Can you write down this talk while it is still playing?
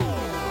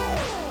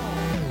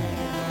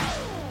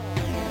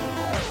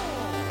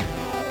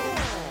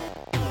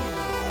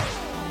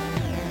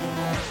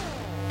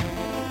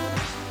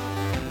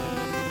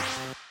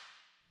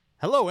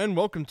Hello and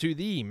welcome to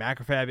the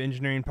Macrofab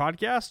Engineering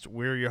Podcast.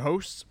 We're your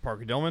hosts,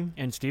 Parker Dillman.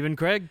 And Stephen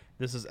Craig.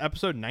 This is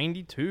episode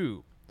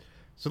 92.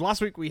 So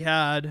last week we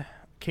had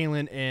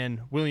Kaylin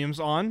and Williams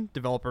on,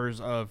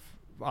 developers of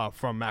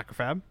from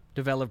Macrofab.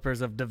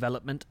 Developers of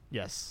development.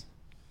 Yes.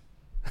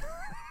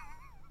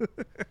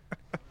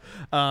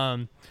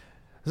 So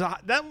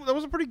that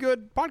was a pretty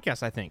good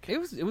podcast, I think. It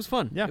was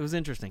fun. Yeah. It was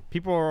interesting.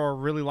 People are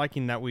really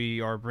liking that we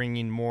are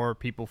bringing more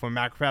people from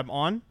Macrofab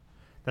on.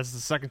 That's the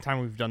second time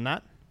we've done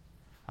that.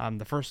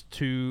 The first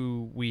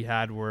two we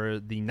had were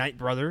the Knight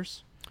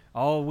Brothers.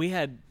 Oh, we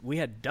had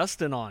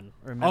Dustin on,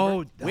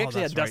 remember? We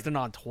actually had that's right. Dustin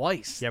on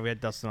twice. Yeah, we had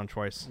Dustin on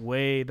twice.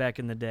 Way back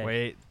in the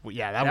day.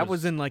 That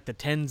was in like the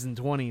 10s and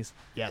 20s.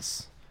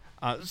 Yes.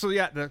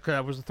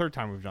 That was the third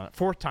time we've done it.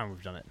 Fourth time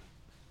we've done it.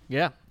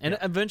 Yeah. And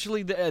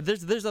eventually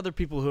there's other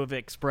people who have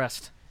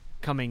expressed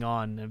coming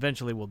on.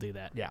 Eventually we'll do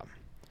that. Yeah.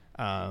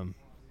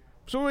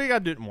 So we got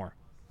to do it more.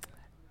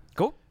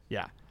 Cool.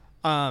 Yeah.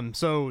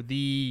 So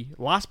the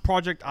last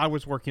project I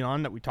was working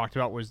on that we talked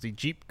about was the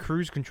Jeep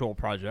Cruise Control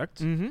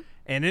project. Mm-hmm.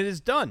 And it is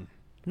done.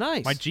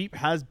 Nice. My Jeep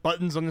has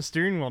buttons on the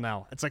steering wheel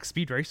now. It's like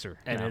Speed Racer.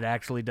 And now. it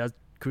actually does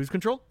cruise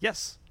control?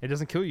 Yes. It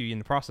doesn't kill you in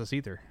the process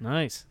either.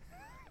 Nice.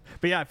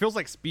 But yeah, it feels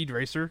like Speed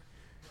Racer.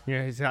 You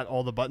know, he's got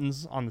all the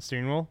buttons on the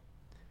steering wheel.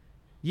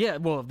 Yeah,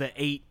 well, the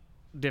 8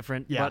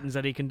 different buttons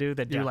that he can do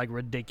that do Yeah. like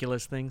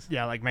ridiculous things.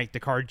 Yeah, like make the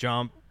car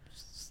jump.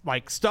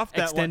 Like stuff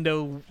that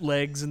Extendo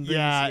legs and things.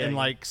 and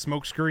like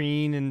smoke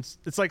screen, and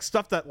it's like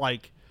stuff that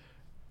like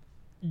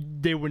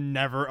they would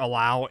never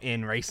allow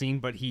in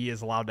racing, but he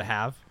is allowed to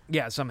have.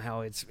 Yeah,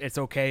 somehow it's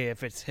okay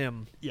if it's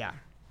him. Yeah.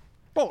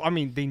 Well, I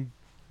mean,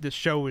 the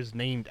show is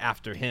named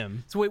after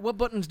him. So wait, what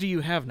buttons do you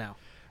have now?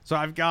 So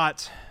I've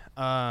got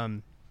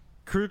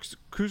cruise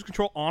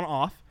control on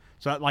off.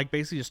 So that like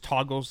basically just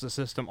toggles the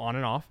system on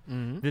and off.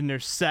 Mm-hmm. Then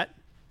there's set.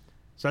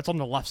 So that's on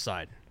the left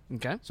side.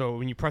 Okay. So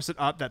when you press it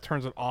up, that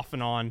turns it off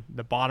and on.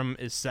 The bottom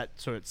is set,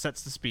 so it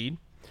sets the speed.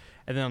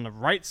 And then on the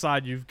right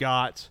side, you've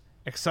got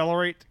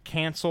accelerate,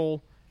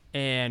 cancel,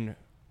 and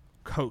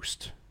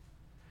coast.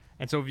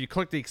 And so if you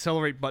click the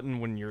accelerate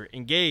button when you're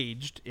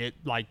engaged, it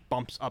like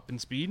bumps up in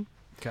speed.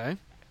 Okay.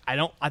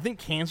 I think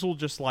cancel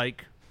just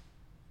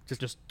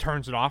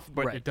turns it off,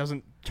 but Right. it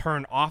doesn't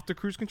turn off the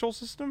cruise control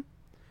system.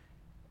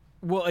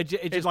 Well, it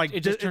just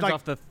turns like-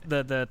 off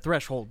the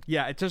threshold.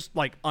 Yeah, it just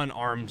like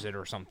unarms it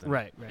or something.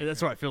 Right.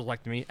 That's what it feels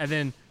like to me. And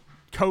then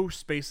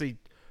coast basically,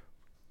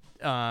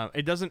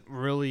 it doesn't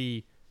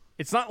really.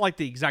 It's not like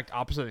the exact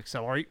opposite of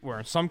accelerate, where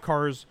in some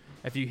cars,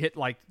 if you hit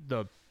like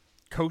the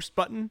coast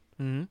button,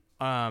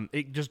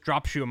 it just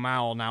drops you a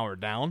mile an hour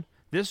down.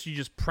 This, you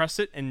just press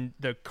it and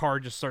the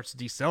car just starts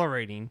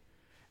decelerating,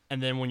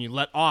 and then when you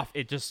let off,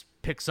 it just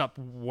picks up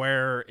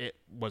where it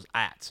was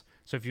at.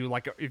 So if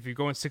you're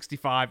going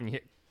 65 and you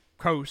hit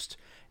coast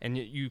and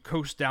you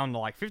coast down to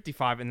like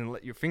 55 and then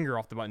let your finger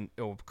off the button,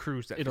 it'll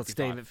cruise at It'll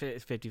 55. stay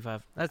at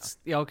 55. That's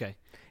okay.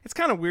 It's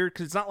kind of weird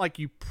because it's not like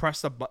you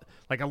press the button.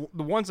 Like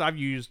the ones I've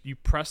used, you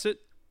press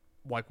it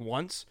like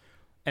once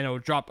and it'll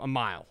drop a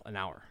mile an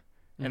hour.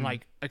 And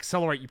like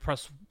accelerate, you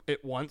press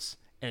it once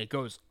and it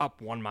goes up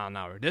 1 mile an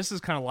hour. This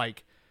is kind of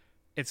like,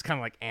 it's kind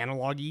of like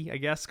analog-y, I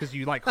guess, because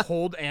you like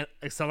hold and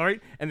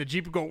accelerate and the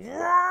Jeep will go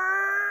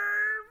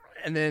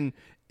and then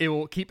it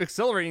will keep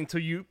accelerating until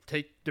you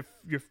take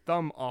your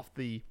thumb off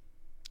the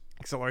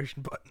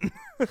acceleration button.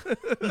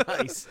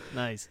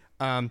 Nice.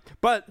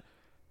 But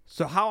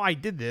so how I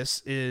did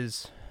this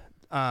is,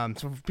 so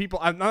for people,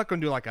 I'm not going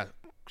to do like a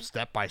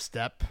step by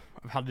step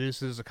of how to do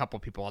this. There's a couple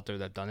of people out there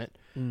that have done it,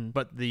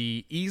 but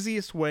the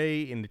easiest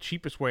way and the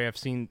cheapest way I've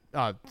seen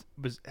have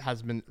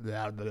been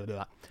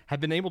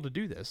able to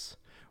do this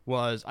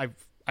was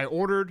I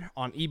ordered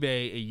on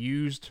eBay a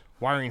used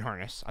wiring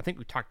harness. I think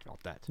we talked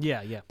about that.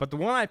 Yeah. But the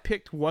one I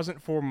picked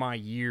wasn't for my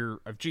year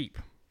of Jeep.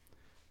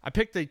 I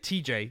picked a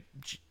TJ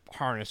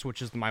harness,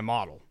 which is my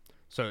model.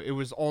 So it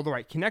was all the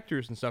right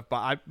connectors and stuff, but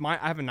I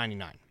have a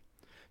 99.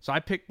 So I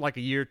picked like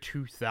a year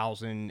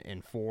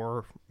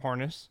 2004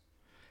 harness.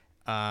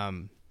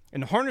 And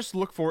the harness to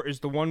look for is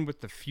the one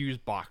with the fuse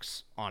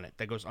box on it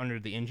that goes under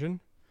the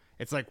engine.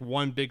 It's like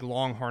one big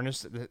long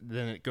harness,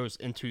 then it goes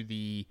into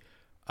the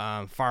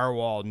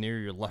firewall near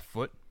your left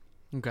foot.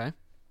 Okay.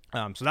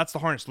 So that's the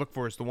harness to look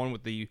for, is the one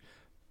with the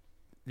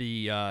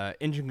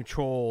engine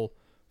control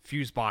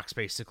fuse box,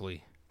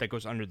 basically, that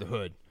goes under the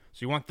hood. So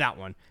you want that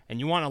one, and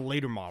you want a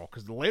later model,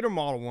 because the later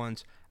model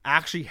ones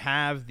actually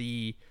have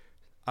the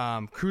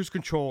cruise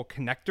control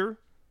connector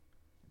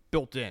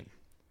built in.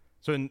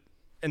 So in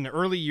the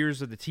early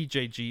years of the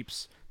TJ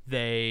Jeeps,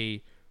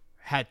 they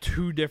had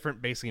 2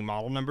 different basically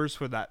model numbers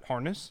for that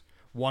harness.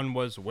 One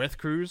was with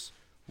cruise,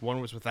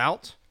 one was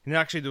without. And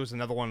actually there was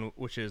another one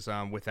which is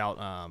without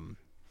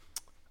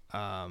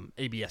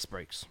ABS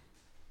brakes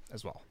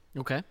as well.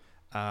 Okay.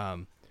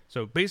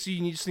 So basically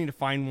you just need to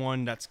find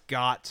one that's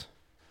got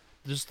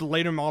just the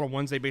later model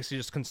ones. They basically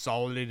just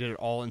consolidated it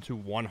all into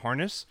one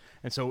harness.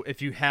 And so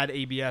if you had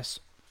ABS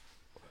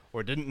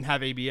or didn't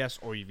have ABS,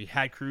 or if you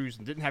had cruise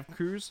and didn't have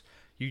cruise,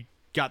 you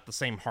got the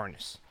same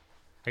harness.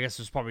 I guess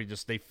it's probably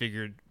just they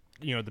figured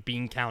the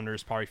bean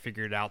counters probably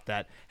figured out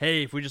that,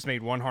 hey, if we just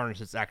made one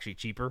harness, it's actually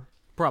cheaper.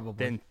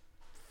 Probably. Then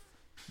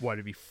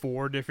it'd be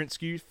 4 different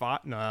SKUs,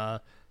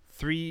 5,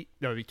 3,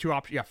 no, it'd be 2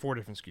 options. Yeah, 4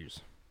 different SKUs.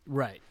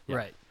 Right. Yeah.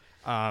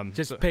 Right.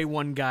 Just pay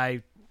one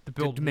guy to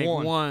build to make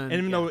one. And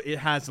even though it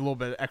has a little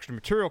bit of extra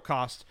material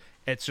cost,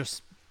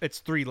 it's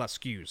 3 less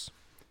SKUs.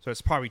 So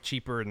it's probably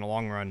cheaper in the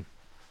long run.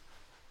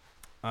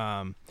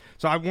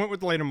 So I went with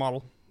the later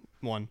model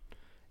one,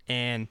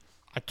 and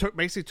I took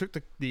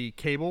the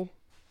cable,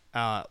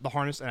 the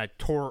harness, and I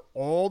tore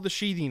all the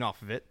sheathing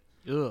off of it.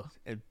 Ugh.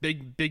 A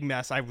big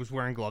mess. I was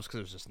wearing gloves because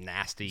it was just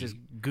nasty. Just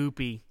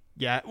goopy.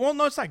 Yeah. Well,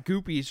 no, it's not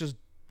goopy. It's just,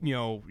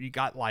 you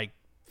got like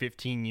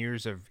 15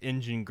 years of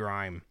engine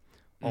grime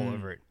all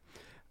over it.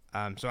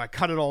 So I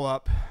cut it all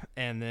up,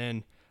 and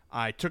then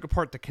I took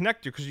apart the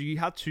connector because you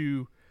have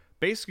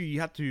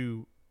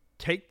to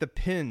take the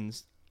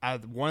pins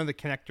out of one of the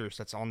connectors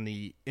that's on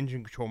the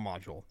engine control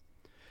module.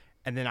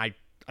 And then I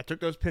took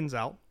those pins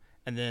out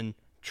and then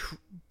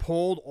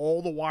pulled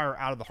all the wire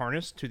out of the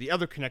harness to the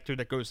other connector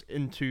that goes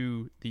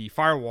into the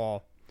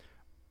firewall,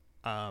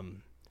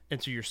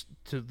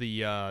 into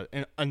the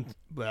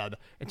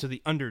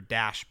under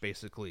dash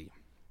basically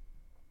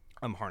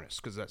harness,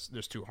 because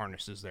there's 2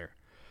 harnesses there.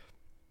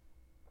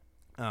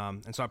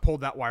 And so I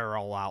pulled that wire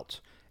all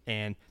out.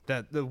 And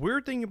the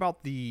weird thing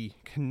about the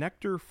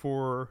connector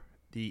for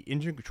the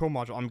engine control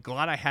module, I'm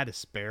glad I had a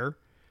spare,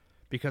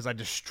 because I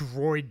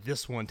destroyed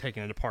this one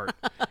taking it apart.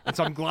 And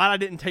so I'm glad I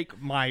didn't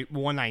take my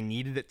one I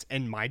needed that's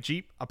in my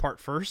Jeep apart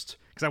first,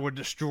 because I would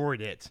have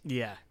destroyed it.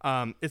 Yeah.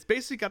 It's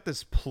basically got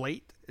this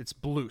plate. It's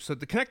blue. So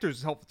the connector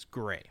itself, it's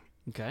gray.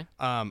 Okay.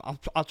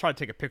 I'll try to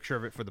take a picture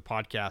of it for the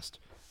podcast.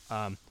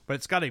 But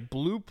it's got a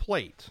blue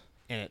plate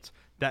in it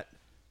that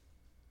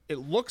it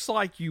looks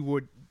like you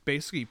would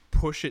basically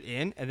push it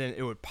in and then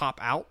it would pop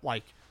out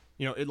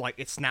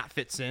it snap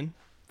fits in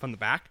from the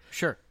back.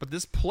 Sure. But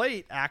this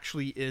plate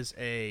actually is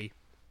a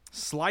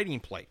sliding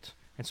plate.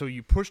 And so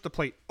you push the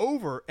plate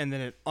over and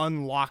then it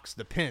unlocks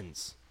the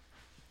pins.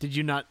 Did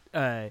you not?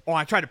 I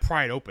tried to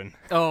pry it open.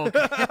 Oh, okay.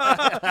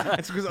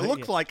 It's because it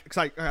looked like,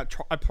 because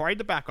I pried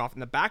the back off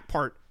and the back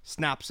part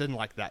snaps in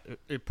like that.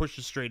 It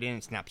pushes straight in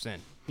and snaps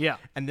in. Yeah.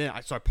 And then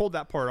I pulled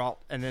that part out,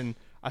 and then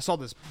I saw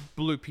this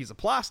blue piece of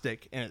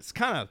plastic, and it's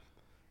kind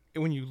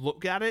of, when you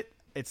look at it,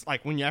 it's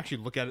like when you actually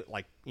look at it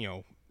like,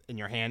 in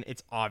your hand,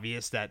 it's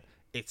obvious that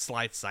it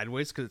slides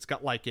sideways because it's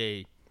got like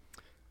a,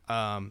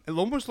 it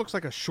almost looks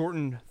like a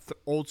shortened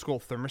old school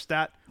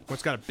thermostat where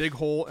it's got a big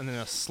hole and then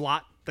a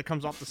slot that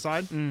comes off the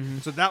side. Mm-hmm.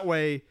 So that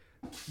way,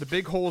 the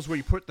big hole is where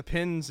you put the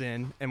pins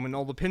in, and when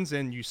all the pins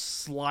in, you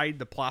slide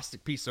the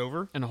plastic piece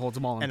over. And it holds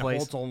them all in and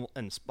place. And it holds all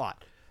in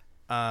spot.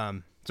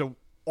 So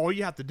all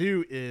you have to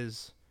do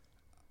is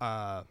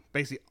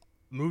basically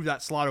move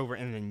that slot over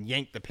and then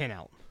yank the pin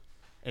out.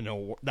 And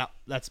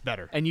that's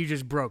better. And you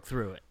just broke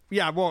through it.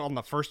 Yeah, well, on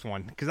the first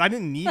one, because I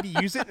didn't need to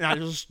use it, and I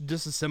was just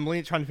disassembling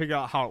it, trying to figure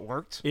out how it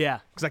worked. Yeah.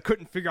 Because I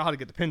couldn't figure out how to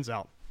get the pins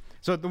out.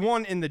 So the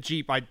one in the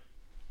Jeep, I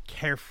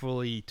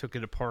carefully took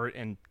it apart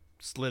and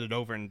slid it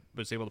over and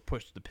was able to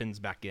push the pins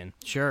back in.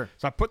 Sure.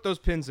 So I put those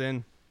pins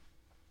in,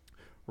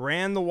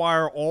 ran the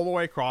wire all the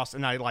way across,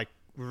 and I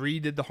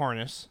redid the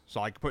harness. So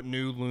I put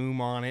new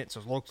loom on it,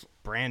 so it looks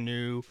brand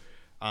new.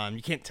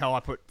 You can't tell I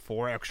put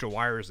 4 extra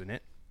wires in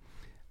it.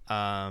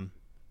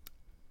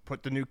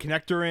 Put the new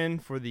connector in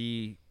for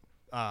the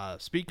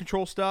speed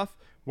control stuff,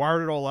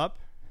 wired it all up,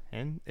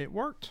 and it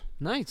worked.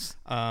 Nice.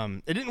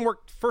 It didn't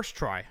work first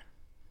try,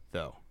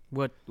 though.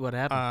 What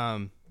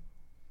happened?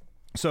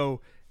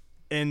 So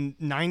in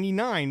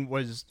 99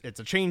 it's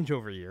a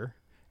changeover year,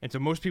 and so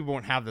most people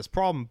won't have this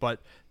problem,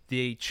 but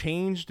they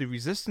changed the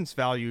resistance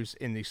values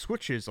in the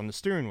switches on the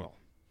steering wheel.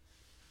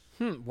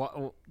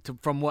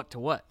 From what to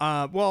what?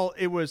 Well,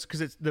 it was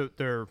because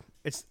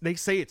they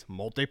say it's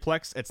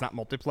multiplex. It's not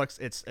multiplex.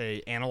 It's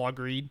a analog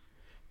read,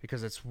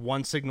 because it's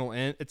one signal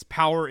in, it's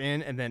power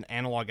in, and then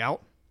analog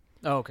out.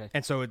 Oh, okay.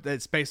 And so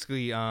it's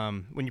basically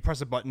when you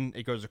press a button,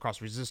 it goes across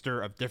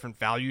resistor of different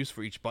values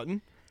for each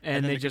button,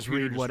 and then they just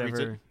read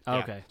whatever. Yeah.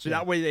 Okay. So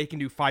that way they can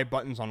do 5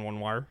 buttons on one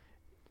wire.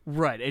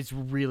 Right. It's a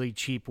really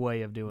cheap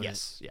way of doing it.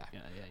 Yes. Yeah.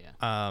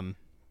 Yeah.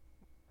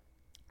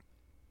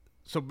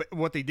 So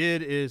what they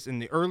did is, in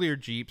the earlier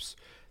Jeeps,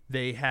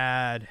 they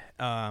had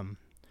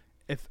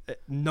if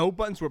no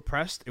buttons were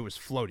pressed, it was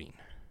floating.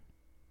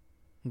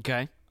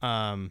 Okay.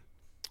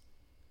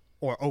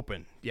 Or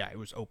open. Yeah, it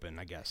was open,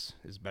 I guess,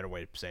 is a better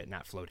way to say it,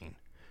 not floating.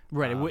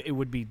 Right, it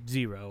would be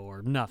 0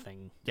 or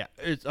nothing. Yeah,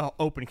 it's an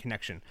open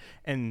connection.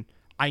 And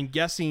I'm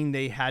guessing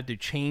they had to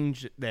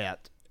change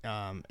that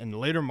in the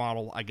later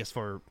model, I guess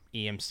for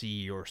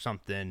EMC or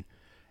something,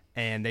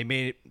 and they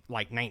made it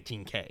like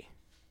 19K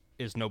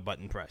is no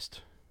button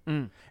pressed.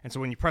 And so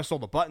when you press all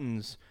the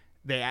buttons,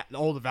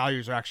 all the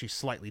values are actually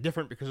slightly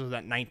different because of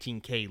that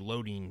 19K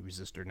loading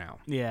resistor now.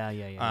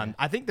 Yeah.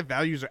 I think the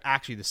values are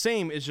actually the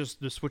same. It's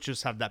just the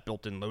switches have that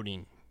built-in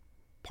loading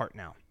part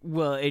now.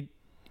 Well, it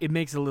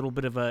makes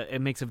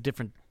a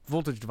different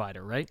voltage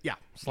divider, right? Yeah,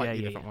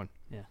 slightly different one.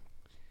 Yeah.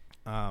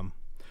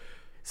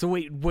 So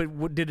wait,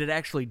 what did it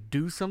actually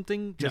do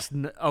something? Just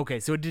okay,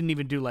 so it didn't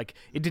even do it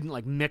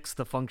didn't mix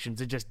the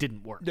functions. It just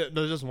didn't work. No, it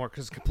doesn't work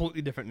because it's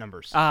completely different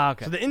numbers. Ah,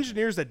 okay. So the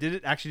engineers that did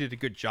it actually did a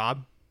good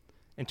job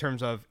in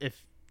terms of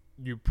if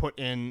you put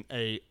in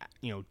a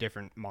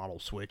different model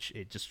switch,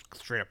 it just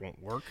straight up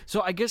won't work. So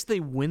I guess they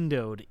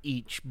windowed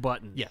each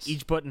button. Yes.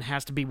 Each button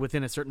has to be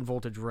within a certain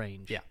voltage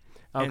range. Yeah.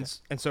 Okay.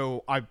 And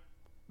so I've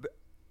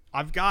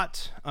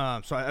got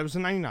so I was a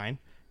 99,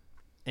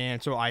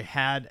 and so I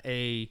had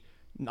I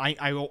bought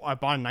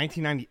a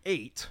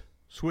 1998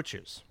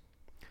 switches,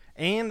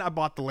 and I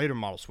bought the later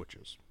model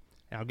switches,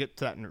 and I'll get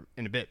to that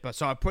in a bit. But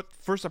so I put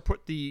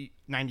the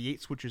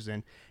 98 switches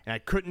in, and I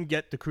couldn't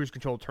get the cruise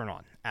control to turn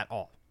on at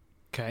all.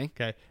 Okay,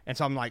 and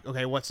so I'm like,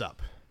 okay, what's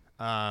up?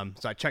 So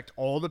I checked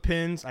all the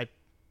pins. I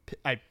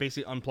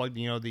basically unplugged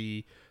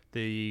the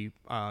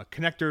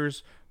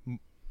connectors.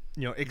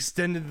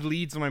 Extended the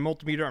leads on my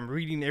multimeter. I'm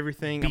reading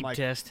everything. Beep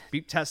test.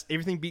 Beep test.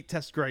 Everything beep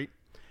test great.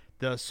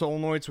 The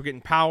solenoids were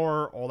getting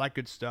power, all that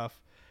good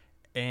stuff.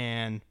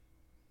 And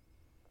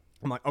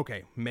I'm like,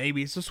 okay,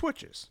 maybe it's the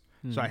switches.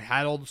 So I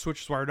had all the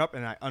switches wired up,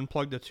 and I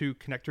unplugged the two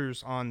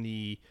connectors on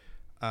the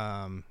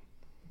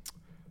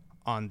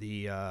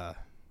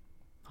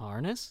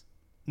harness.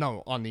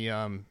 No, on the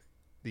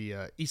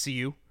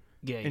ECU.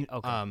 Yeah. And,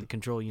 okay. The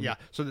control unit. Yeah.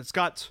 So it's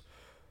got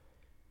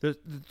the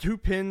two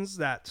pins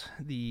that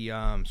the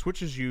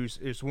switches use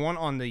is one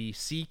on the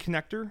C3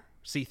 connector,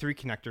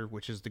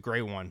 which is the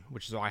gray one,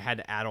 which is why I had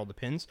to add all the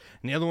pins,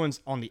 and the other one's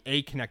on the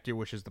A connector,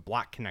 which is the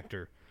black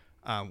connector,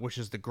 which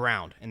is the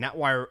ground, and that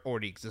wire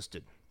already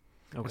existed.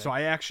 Okay. So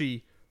I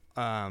actually,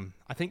 I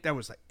think that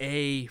was like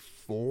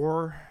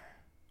A4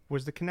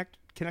 was the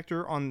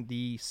connector on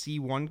the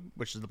C1,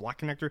 which is the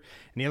black connector,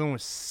 and the other one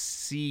was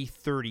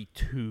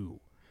C32,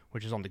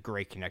 which is on the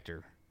gray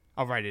connector.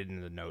 I'll write it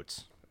in the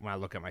notes when I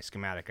look at my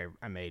schematic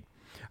I made.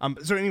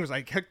 So anyways, I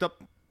hooked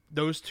up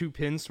those two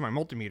pins to my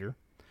multimeter,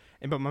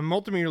 but my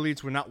multimeter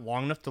leads were not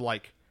long enough to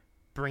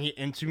bring it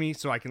into me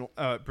so I can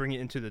bring it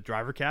into the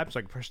driver cab so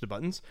I can push the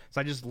buttons. So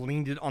I just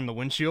leaned it on the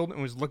windshield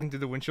and was looking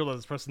through the windshield as I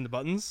was pressing the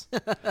buttons.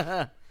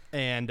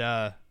 And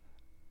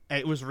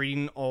it was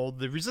reading all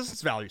the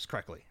resistance values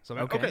correctly. So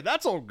I'm like, okay,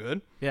 that's all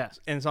good. Yeah.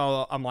 And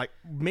so I'm like,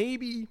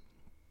 maybe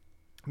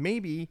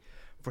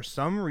for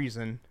some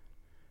reason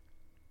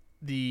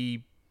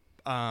I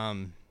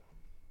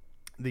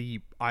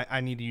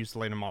need to use the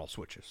later model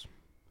switches.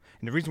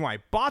 And the reason why I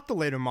bought the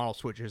later model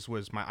switches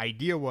was my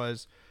idea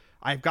was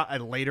I've got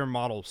a later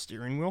model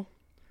steering wheel,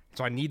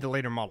 so I need the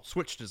later model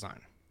switch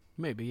design.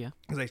 Maybe, yeah.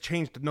 Because they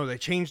changed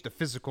the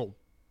physical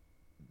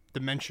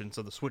dimensions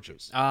of the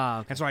switches.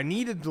 Okay. And so I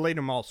needed the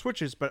later model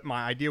switches, but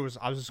my idea was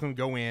I was just going to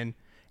go in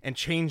and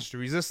change the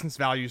resistance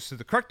values to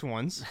the correct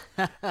ones,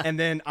 and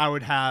then I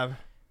would have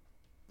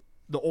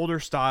the older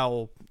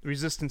style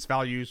resistance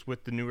values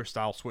with the newer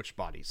style switch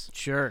bodies.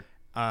 Sure.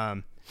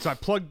 So I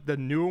plugged the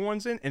newer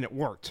ones in, and it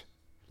worked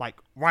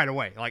right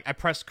away. I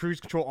pressed cruise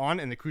control on,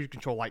 and the cruise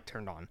control light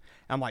turned on. And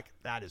I'm like,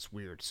 that is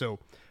weird. So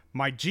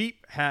my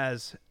Jeep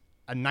has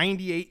a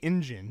 98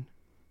 engine,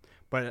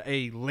 but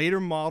a later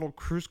model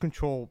cruise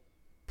control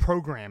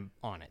program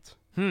on it.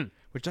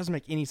 Which doesn't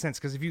make any sense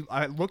because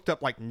I looked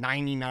up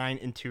 99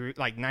 interior,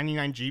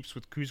 99 Jeeps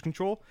with cruise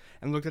control,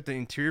 and looked at the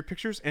interior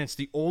pictures, and it's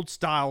the old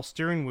style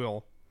steering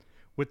wheel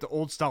with the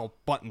old style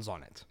buttons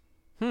on it.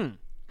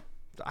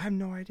 I have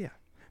no idea.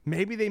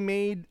 Maybe they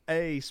made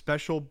a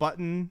special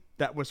button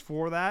that was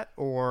for that,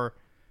 or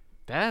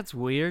that's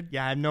weird.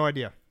 Yeah, I have no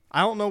idea.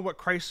 I don't know what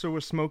Chrysler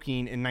was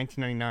smoking in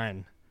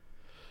 1999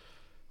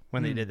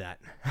 when they did that.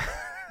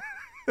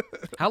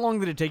 How long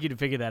did it take you to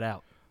figure that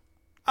out?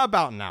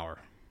 About an hour.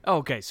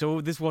 Okay,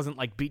 so this wasn't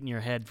beating your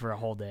head for a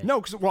whole day.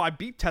 No, because I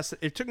beep tested.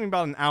 It took me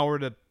about an hour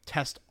to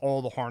test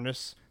all the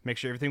harness, make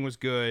sure everything was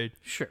good.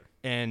 Sure.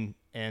 And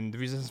the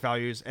resistance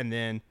values, and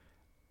then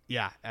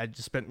I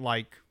just spent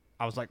I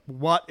was like,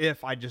 what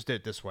if I just did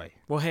it this way?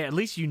 Well, hey, at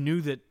least you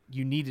knew that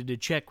you needed to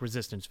check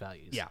resistance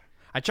values. Yeah,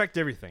 I checked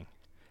everything,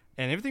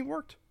 and everything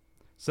worked.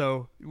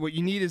 So what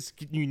you need is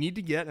you need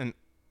to get an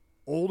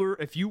older.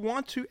 If you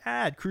want to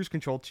add cruise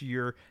control to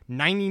your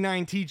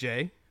 99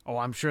 TJ. Oh,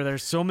 I'm sure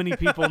there's so many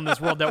people in this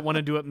world that want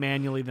to do it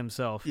manually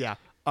themselves. Yeah.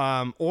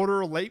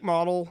 Order a late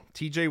model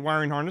TJ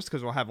wiring harness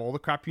because we'll have all the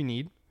crap you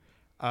need.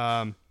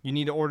 You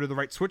need to order the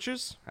right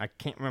switches. I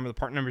can't remember the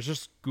part numbers.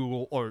 Just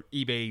Google or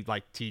eBay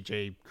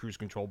TJ cruise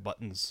control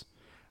buttons.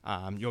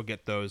 You'll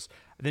get those.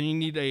 Then you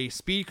need a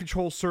speed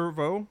control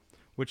servo,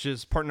 which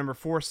is part number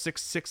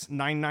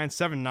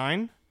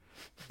 4669979.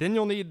 Then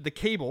you'll need the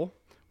cable,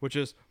 which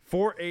is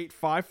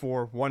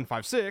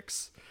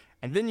 4854156.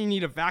 And then you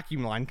need a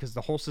vacuum line because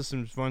the whole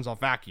system runs off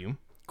vacuum.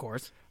 Of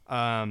course.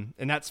 And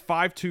that's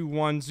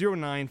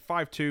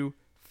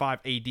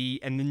 52109525AD.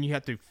 And then you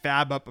have to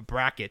fab up a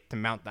bracket to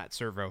mount that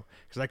servo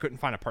because I couldn't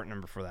find a part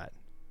number for that.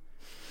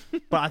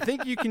 But I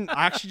think you can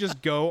actually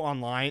just go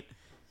online.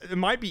 It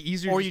might be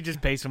easier. Or you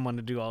just pay someone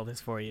to do all this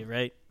for you,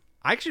 right?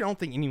 I actually don't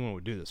think anyone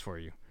would do this for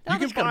you. No,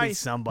 there's gotta be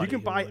somebody You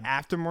can buy would.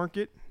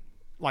 aftermarket,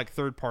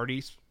 third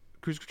parties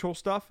cruise control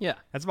stuff. Yeah.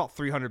 That's about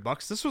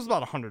 $300. This was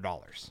about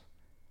 $100.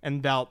 and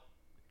about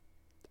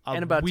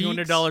And about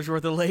 $200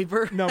 worth of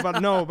labor.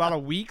 about a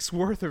week's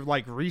worth of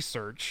like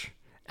research.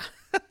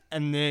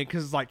 And then,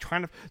 because like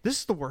this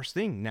is the worst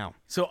thing now.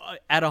 So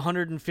at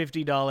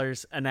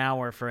 $150 an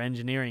hour for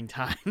engineering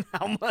time,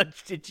 how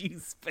much did you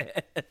spend?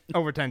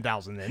 Over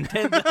 10,000 then.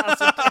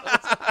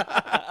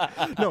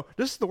 No,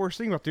 this is the worst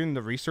thing about doing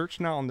the research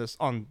now on this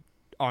on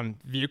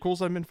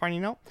vehicles. I've been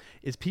finding out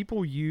is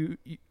people use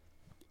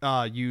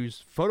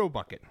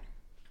PhotoBucket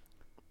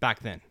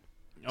back then.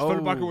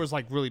 PhotoBucket was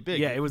like really big.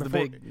 Yeah, it was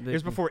before, the big. It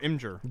was before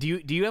Imgur. Do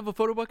you have a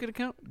PhotoBucket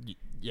account?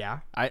 Yeah.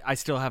 I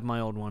still have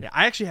my old one. Yeah,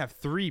 I actually have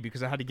 3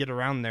 because I had to get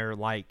around their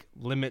like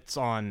limits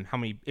on how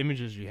many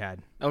images you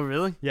had. Oh,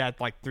 really? Yeah,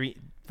 it's like 3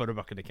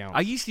 PhotoBucket accounts.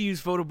 I used to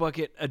use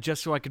PhotoBucket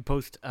just so I could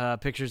post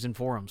pictures in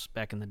forums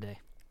back in the day.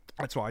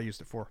 That's what I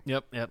used it for.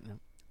 Yep.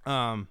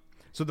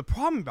 So the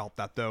problem about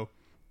that though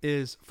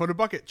is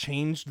PhotoBucket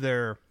changed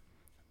their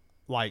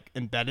like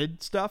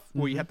embedded stuff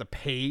where you have to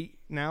pay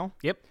now.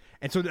 Yep.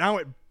 And so now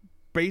it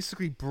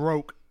basically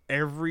broke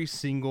every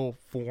single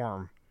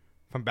form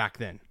from back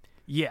then.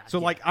 Yeah. So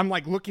like I'm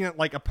like looking at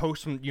like a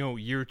post from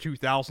year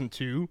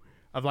 2002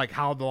 of like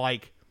how the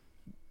like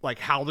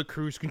how the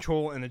cruise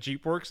control in the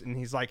Jeep works, and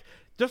he's like,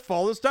 just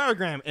follow this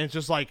diagram, and it's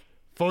just like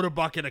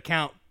PhotoBucket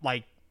account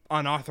like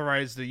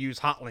unauthorized to use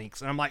hot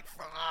links, and I'm like,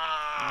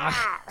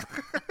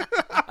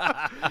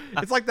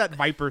 it's like that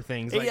Viper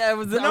thing. It's like, yeah, I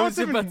was about to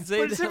say but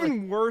it's that,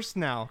 even worse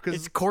now because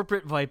it's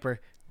corporate Viper.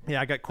 Yeah,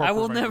 I got corporate. I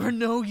will Viper. never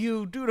know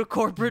you due to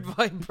corporate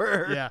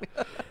Viper. Yeah,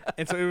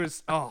 and so it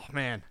was. Oh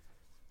man.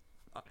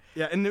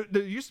 Yeah, and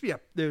there used to be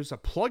there's a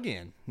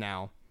plugin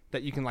now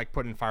that you can like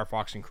put in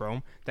Firefox and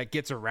Chrome that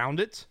gets around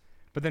it,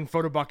 but then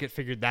PhotoBucket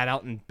figured that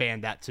out and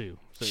banned that too,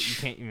 so you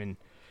can't even.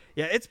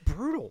 Yeah, it's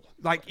brutal.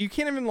 Like you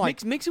can't even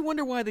like makes you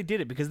wonder why they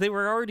did it, because they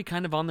were already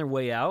kind of on their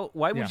way out.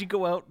 Why would you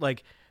go out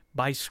like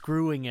by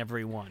screwing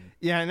everyone?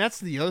 Yeah, and that's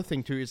the other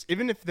thing too is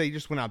even if they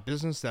just went out of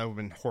business, that would have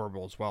been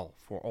horrible as well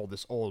for all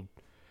this old.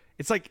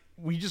 It's like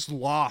we just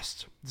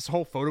lost this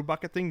whole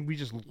PhotoBucket thing. We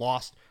just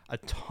lost a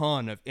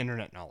ton of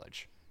internet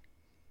knowledge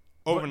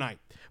overnight.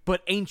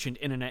 But ancient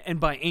internet, and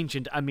by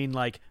ancient I mean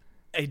like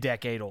a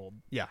decade old.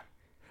 Yeah.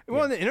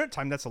 Well, in the internet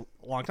time, that's a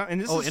long time.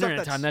 And this is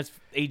internet time, that's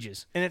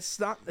ages. And it's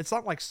not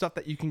like stuff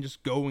that you can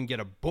just go and get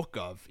a book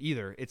of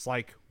either. It's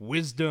like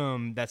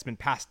wisdom that's been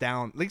passed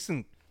down, at least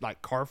in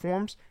like car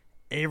forms.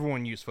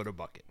 Everyone used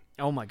PhotoBucket.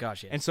 Oh my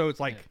gosh, yeah. And so it's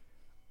like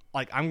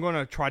I'm going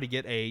to try to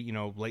get a,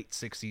 late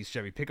 60s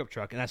Chevy pickup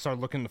truck. And I started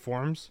looking in the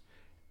forums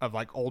of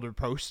like older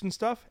posts and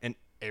stuff, and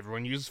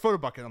everyone uses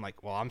PhotoBucket. I'm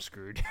like, well, I'm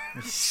screwed.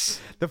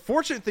 The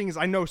fortunate thing is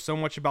I know so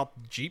much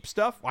about Jeep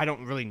stuff. I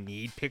don't really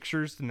need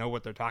pictures to know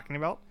what they're talking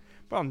about.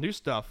 But on new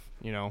stuff,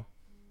 Yeah.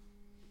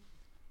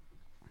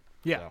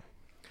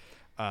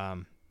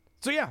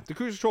 So yeah, the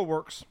cruise control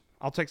works.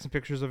 I'll take some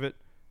pictures of it.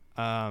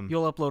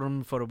 You'll upload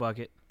them to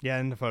PhotoBucket. Yeah,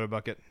 in the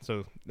PhotoBucket,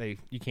 so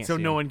you can't. So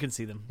see no them. one can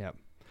see them. Yep.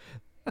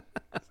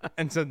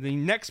 And so the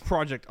next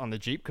project on the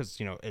Jeep, because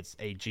it's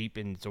a Jeep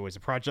and it's always a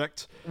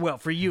project. Well,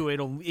 for you,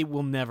 it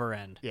will never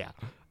end. Yeah.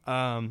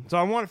 So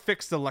I want to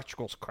fix the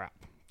electrical crap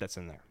that's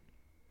in there.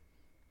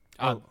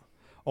 All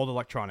the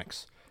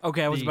electronics.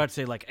 Okay, I was about to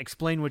say, like,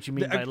 explain what you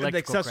mean by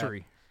electrical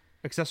the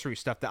accessory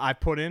stuff that I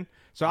put in.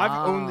 So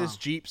I've owned this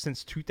Jeep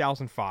since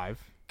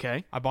 2005.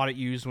 Okay. I bought it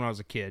used when I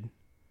was a kid.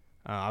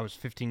 I was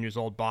 15 years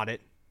old, bought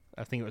it.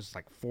 I think it was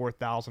like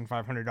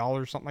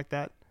 $4,500, something like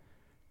that.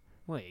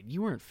 Wait,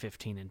 you weren't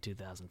 15 in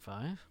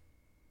 2005?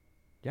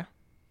 Yeah.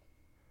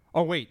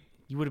 Oh, wait.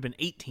 You would have been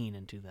 18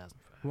 in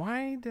 2005.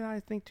 Why did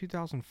I think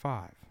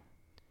 2005?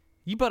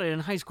 You bought it in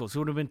high school, so it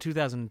would have been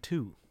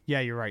 2002. Yeah,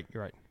 you're right.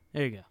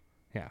 There you go.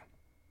 Yeah.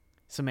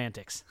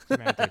 Semantics.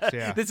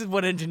 Yeah. This is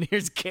what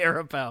engineers care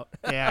about.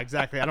 Yeah,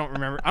 exactly. I don't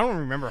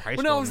remember high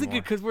school. Well, no, I was anymore.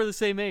 thinking because we're the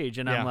same age,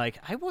 and Yeah. I'm like,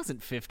 I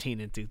wasn't 15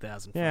 in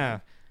 2005. Yeah.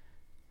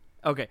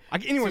 Okay.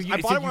 Anyways,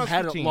 I bought it when I was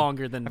 15. Had it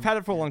longer than I've had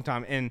it for a long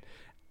time, and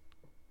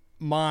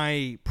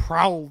my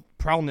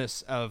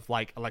prowess of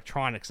like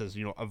electronics has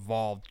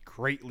evolved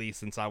greatly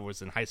since I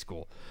was in high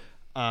school,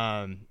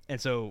 and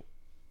so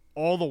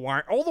all the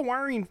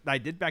wiring that I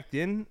did back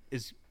then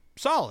is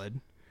solid.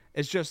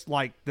 It's just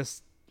like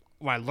this.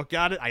 When I look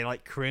at it, I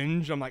like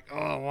cringe. I'm like,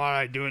 oh,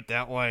 why did I do it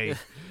that way?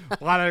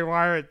 Why did I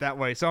wire it that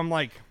way? So I'm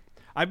like,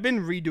 I've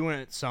been redoing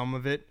it, some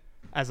of it,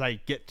 as I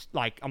get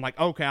like, I'm like,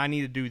 okay, I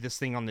need to do this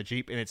thing on the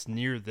Jeep, and it's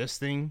near this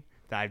thing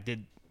that I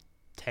did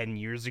 10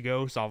 years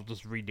ago, so I'll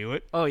just redo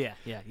it. Oh yeah.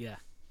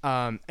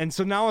 And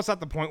so now it's at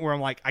the point where I'm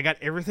like, I got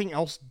everything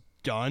else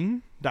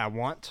done that I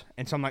want,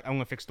 and so I'm like, I'm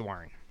gonna fix the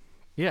wiring,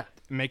 Yeah.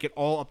 make it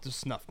all up to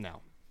snuff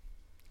now.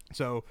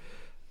 So,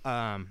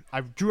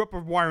 I drew up a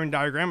wiring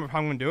diagram of how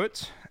I'm gonna do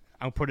it.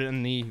 I'll put it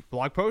in the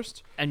blog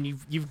post. And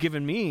you've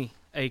given me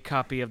a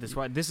copy of this.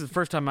 This is the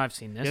first time I've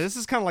seen this. Yeah, this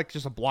is kind of like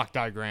just a block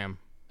diagram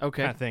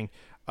Okay. kind of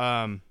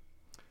thing.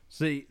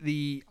 So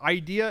the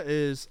idea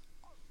is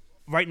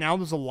right now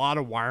there's a lot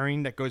of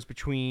wiring that goes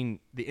between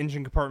the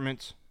engine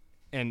compartment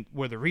and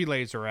where the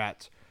relays are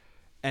at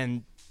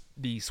and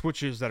the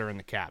switches that are in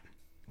the cab.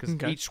 Because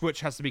each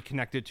switch has to be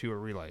connected to a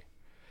relay.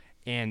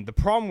 And the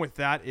problem with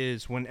that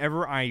is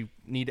whenever I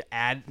need to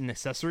add an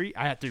accessory,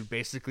 I have to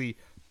basically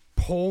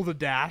pull the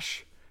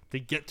dash to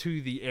get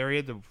to the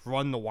area to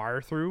run the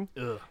wire through.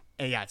 Ugh.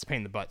 And yeah, it's a pain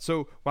in the butt.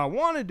 So what I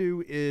want to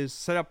do is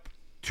set up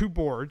 2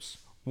 boards,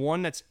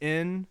 one that's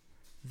in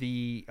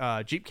the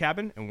Jeep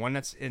cabin and one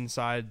that's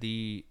inside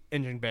the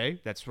engine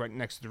bay that's right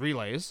next to the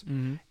relays.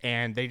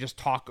 And they just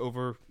talk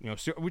over,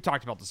 we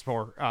talked about this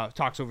before,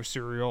 talks over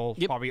serial,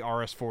 probably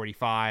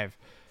RS-485,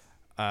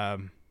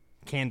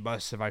 CAN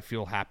bus if I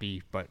feel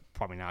happy, but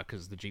probably not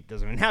because the Jeep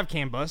doesn't even have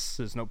CAN bus.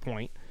 There's no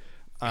point.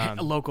 A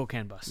local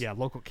CAN bus. Yeah,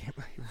 local CAN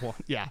bus. Well,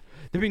 yeah,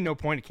 there'd be no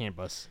point of CAN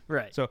bus.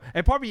 Right. So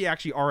it'd probably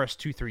actually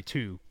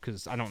RS-232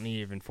 because I don't need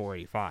even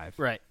 485.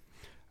 Right.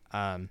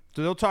 So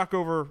they'll talk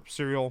over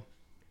serial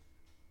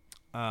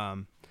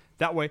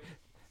that way.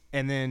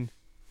 And then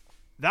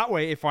that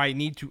way, if I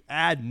need to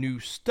add new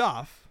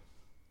stuff,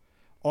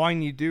 all I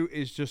need to do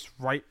is just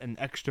write an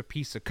extra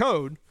piece of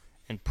code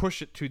and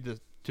push it to the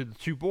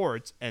 2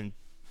 boards, and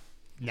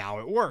now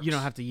it works. You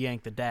don't have to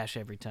yank the dash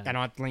every time. I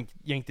don't have to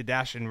yank the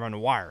dash and run a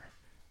wire.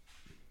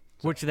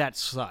 Which that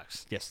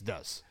sucks. Yes, it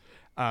does.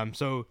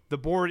 So the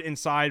board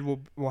inside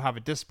will have a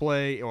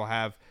display. It'll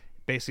have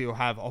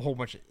a whole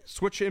bunch of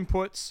switch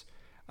inputs.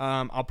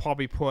 I'll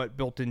probably put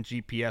built-in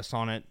GPS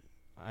on it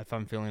if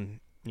I'm feeling,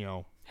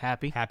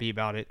 happy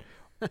about it.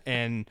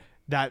 And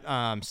that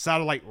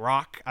satellite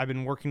rock I've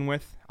been working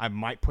with, I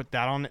might put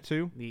that on it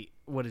too.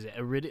 What is it?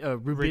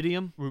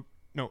 Rubidium?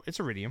 No, it's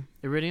Iridium.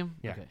 Iridium?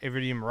 Yeah, Okay.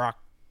 Iridium rock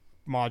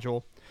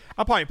module.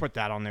 I'll probably put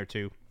that on there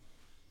too.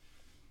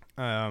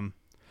 And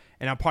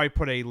I'll probably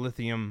put a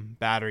lithium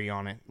battery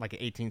on it, like an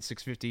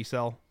 18650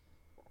 cell.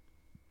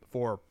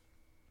 So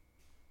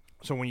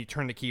when you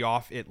turn the key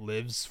off, it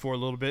lives for a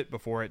little bit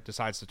before it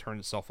decides to turn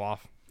itself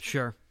off.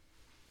 Sure.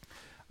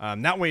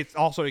 That way,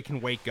 it can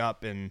wake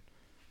up and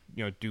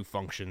do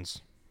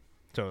functions.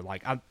 So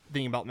like I'm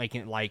thinking about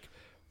making it like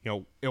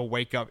it'll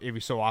wake up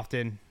every so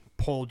often,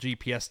 pull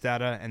GPS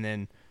data, and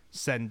then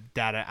send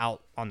data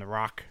out on the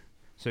rock,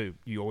 so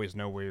you always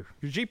know where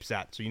your Jeep's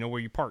at, so you know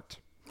where you parked.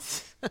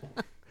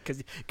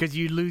 Because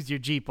you lose your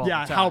Jeep all the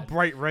time. Yeah, how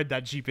bright red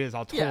that Jeep is,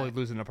 I'll totally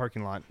lose in the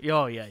parking lot.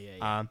 Oh,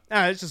 yeah.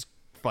 It's just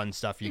fun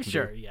stuff you can do.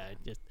 Sure, yeah.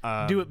 Just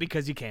do it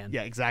because you can.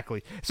 Yeah,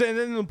 exactly. So, and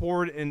then the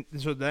board, and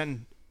so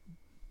then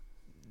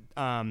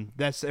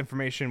that's the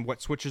information,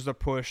 what switches are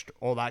pushed,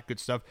 all that good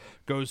stuff,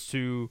 goes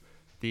to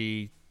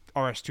the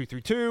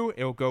RS-232.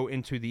 It'll go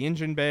into the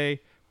engine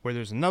bay, where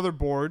there's another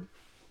board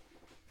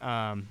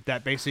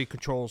that basically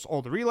controls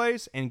all the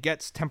relays and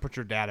gets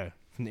temperature data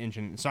from the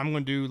engine. So I'm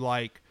going to do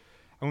I'm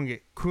going to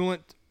get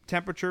coolant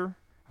temperature,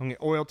 I'm going to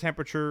get oil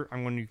temperature,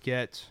 I'm going to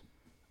get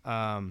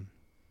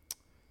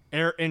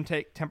air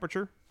intake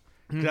temperature.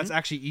 That's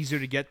actually easier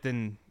to get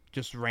than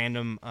just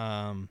random,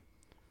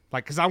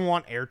 because I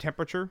want air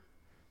temperature,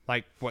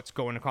 like what's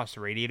going across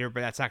the radiator, but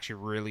that's actually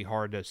really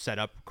hard to set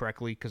up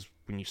correctly because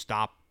when you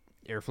stop,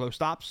 airflow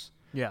stops.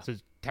 Yeah. So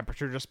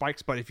temperature just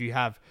spikes. But if you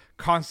have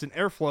constant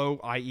airflow,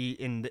 i.e.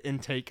 in the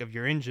intake of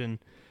your engine,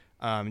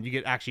 you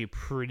get actually a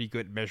pretty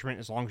good measurement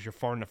as long as you're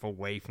far enough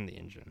away from the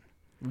engine.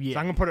 Yeah. So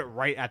I'm going to put it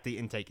right at the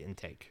intake.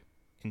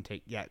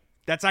 Yeah,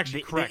 that's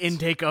actually correct. The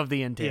intake of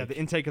the intake. Yeah, the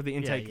intake of the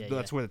intake. Yeah,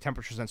 That's where the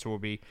temperature sensor will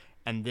be.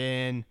 And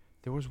then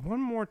there was one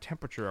more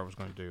temperature I was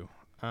going to do.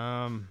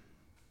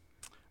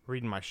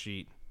 Reading my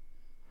sheet.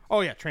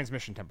 Oh, yeah,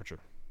 transmission temperature.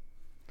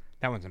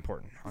 That one's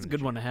important. It's a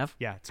good one to have.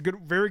 Yeah, it's a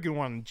very good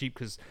one on the Jeep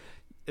because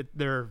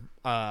they're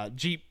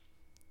Jeep,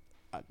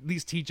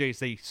 these TJs,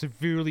 they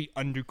severely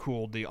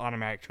undercooled the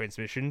automatic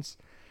transmissions.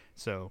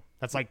 So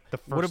that's like the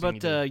first What thing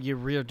about your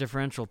rear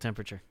differential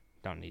temperature?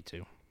 Don't need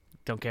to.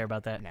 Don't care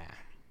about that? Nah.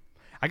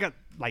 I got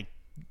like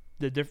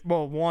the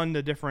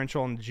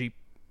differential on the Jeep,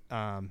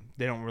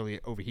 they don't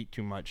really overheat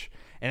too much.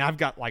 And I've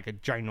got like a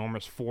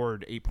ginormous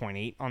Ford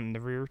 8.8 on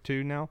the rear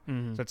too now.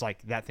 Mm-hmm. So it's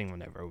like that thing will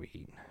never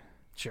overheat.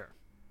 Sure.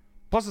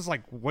 Plus it's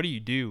like, what do you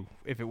do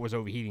if it was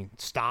overheating?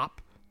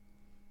 Stop?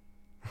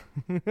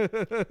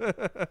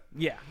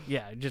 Yeah,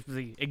 just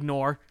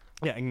ignore.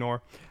 Yeah,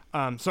 ignore.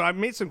 So I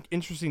made some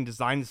interesting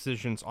design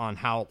decisions on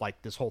how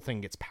like this whole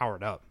thing gets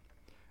powered up.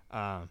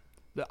 I'm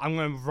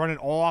going to run it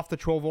all off the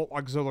 12-volt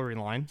auxiliary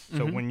line.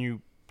 So when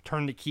you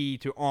turn the key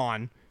to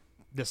on,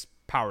 this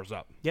powers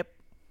up. Yep.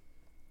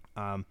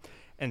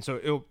 And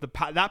so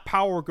that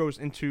power goes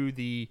into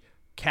the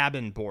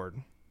cabin board.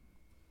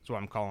 That's what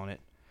I'm calling it.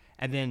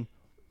 And then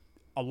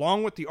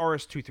along with the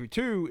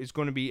RS-232 is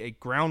going to be a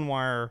ground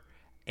wire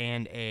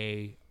and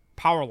a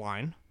power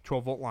line,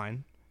 12-volt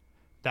line,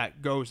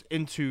 that goes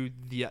into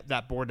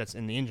that board that's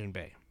in the engine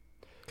bay.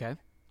 Okay.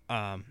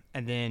 And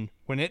then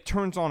when it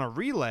turns on a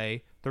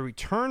relay, the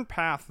return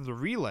path of the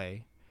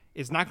relay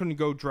is not going to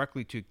go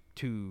directly to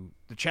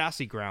the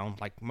chassis ground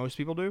like most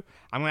people do.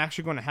 I'm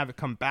actually going to have it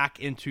come back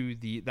into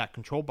that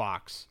control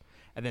box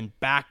and then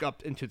back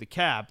up into the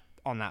cab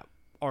on that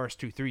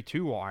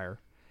RS-232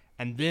 wire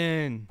and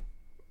then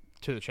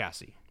to the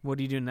chassis. What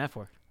are you doing that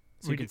for?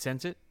 So you can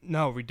sense it?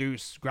 No,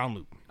 reduce ground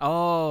loop.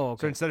 Oh,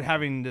 okay. So instead of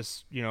having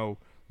this,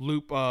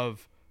 loop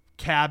of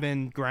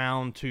cabin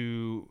ground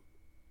to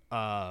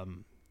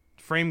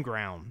frame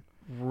ground,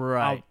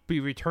 Right. I'll be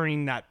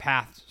returning that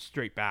path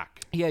straight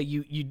back. Yeah,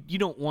 you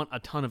don't want a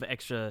ton of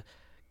extra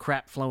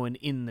crap flowing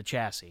in the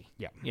chassis.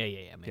 Yeah.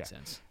 Yeah. Makes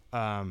sense.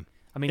 Um,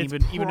 I mean, it's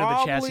even though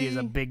the chassis is a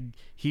probably- big,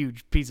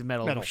 huge piece of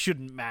metal, Metal. it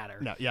shouldn't matter.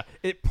 No, yeah.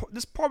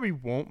 This probably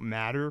won't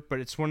matter, but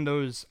it's one of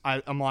those.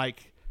 I'm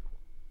like,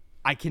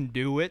 I can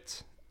do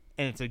it,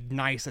 and it's a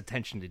nice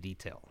attention to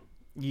detail.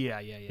 Yeah.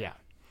 Yeah.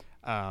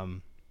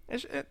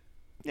 It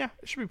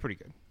should be pretty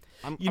good.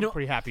 I'm You know-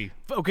 pretty happy.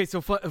 Okay,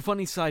 so a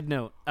funny side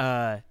note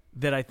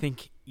that I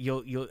think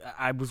you'll.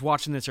 I was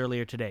watching this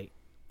earlier today.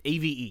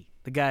 AVE,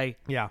 the guy,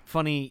 Yeah.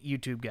 funny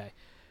YouTube guy.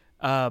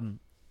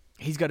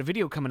 He's got a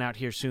video coming out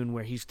here soon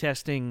where he's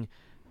testing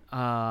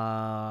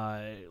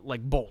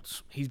like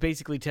bolts. He's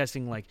basically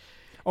testing like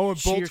Oh,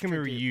 shear bolts can be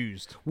strength-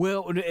 reused.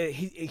 Well,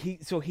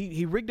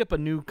 he rigged up a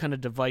new kind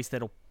of device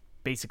that'll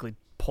basically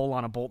pull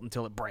on a bolt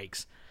until it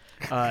breaks.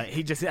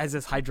 He just has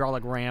this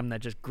hydraulic ram that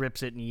just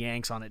grips it and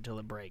yanks on it till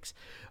it breaks.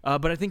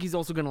 But I think he's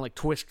also going to like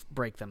twist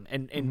break them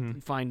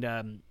and find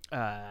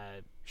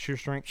Shear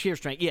strength. shear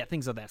strength, yeah,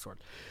 things of that sort.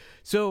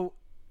 So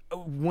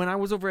when I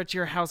was over at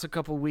your house a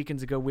couple of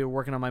weekends ago, we were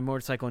working on my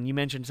motorcycle, and you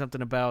mentioned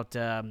something about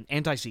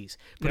anti-seize,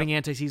 putting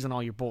anti-seize on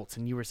all your bolts,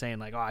 and you were saying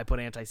like, oh, I put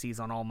anti-seize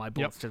on all my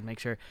bolts to make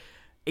sure.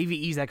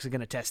 AVE's actually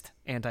going to test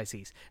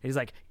anti-seize. And he's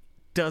like,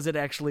 does it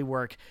actually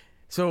work?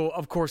 So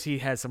of course he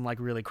has some like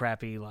really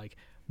crappy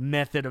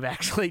method of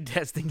actually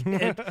testing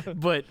it,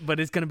 but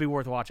it's going to be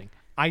worth watching.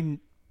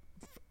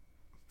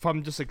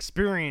 From just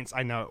experience,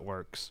 I know it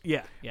works.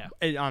 Yeah.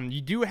 And,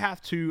 you do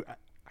have to.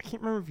 I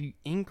can't remember if you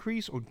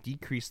increase or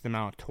decrease the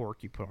amount of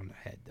torque you put on the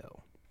head,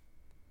 though.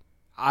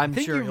 I'm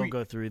think sure you he'll re-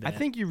 go through that. I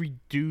think you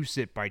reduce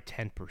it by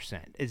 10%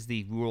 is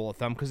the rule of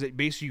thumb, because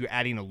basically you're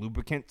adding a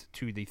lubricant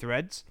to the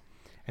threads,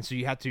 and so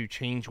you have to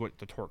change what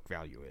the torque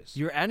value is.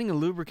 You're adding a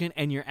lubricant,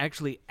 and you're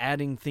actually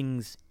adding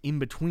things in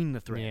between the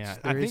threads. Yeah,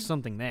 There I is think-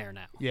 something there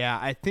now. Yeah,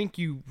 I think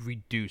you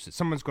reduce it.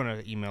 Someone's going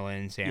to email in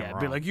and say I'm Yeah,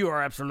 wrong. be like, you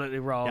are absolutely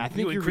wrong. Yeah, I think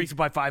you you're increase it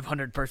by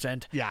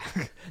 500%. Yeah.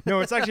 No,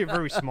 it's actually a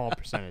very small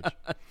percentage.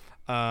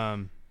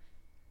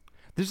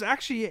 There's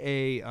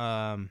actually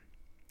I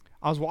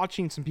was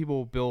watching some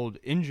people build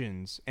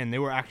engines, and they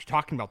were actually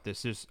talking about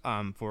this. There's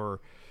for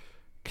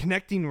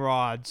connecting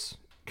rods.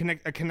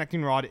 A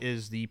connecting rod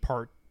is the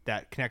part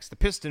that connects the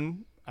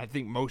piston. I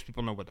think most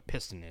people know what the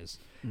piston is,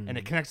 and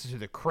it connects it to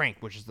the crank,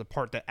 which is the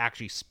part that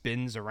actually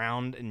spins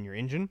around in your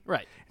engine.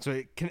 Right.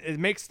 So it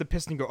makes the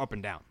piston go up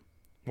and down.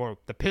 Well,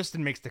 the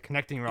piston makes the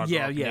connecting rod go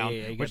up and down,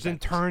 you which get then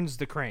that. turns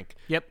the crank.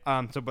 Yep.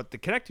 But the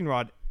connecting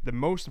rod, the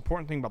most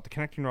important thing about the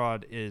connecting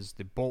rod is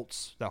the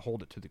bolts that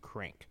hold it to the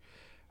crank.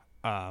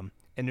 And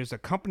there's a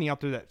company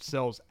out there that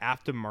sells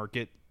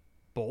aftermarket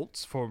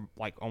bolts for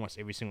like almost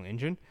every single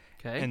engine.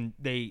 Okay. And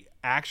they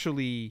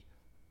actually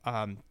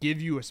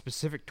give you a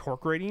specific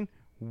torque rating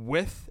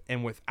with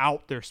and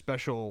without their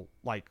special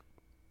like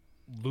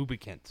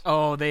lubricant.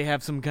 Oh, they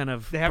have some kind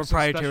of They have some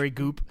proprietary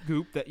special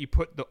goop. that you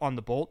put on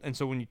the bolt, and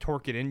so when you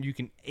torque it in, you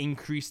can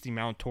increase the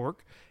amount of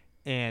torque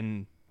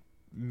and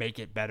make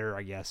it better,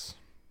 I guess.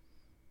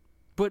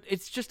 But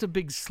it's just a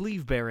big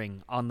sleeve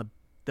bearing on the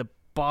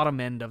bottom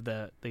end of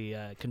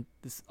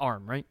this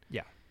arm, right?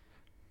 Yeah.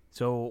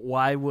 So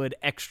why would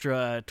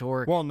extra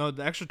torque? Well, no,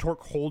 the extra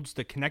torque holds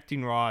the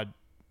connecting rod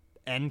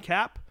end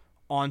cap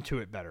onto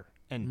it better.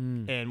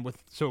 And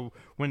with so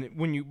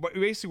when you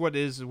basically what it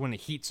is when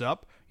it heats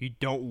up, you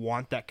don't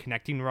want that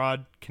connecting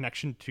rod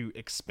connection to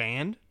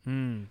expand.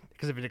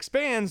 Because if it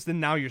expands, then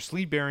now your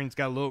sleeve bearing's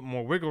got a little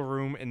more wiggle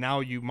room, and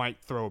now you might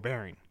throw a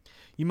bearing.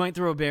 You might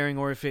throw a bearing,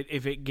 or if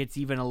it gets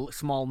even a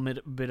small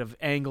bit of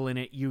angle in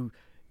it,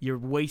 you're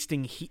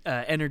wasting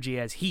energy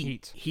as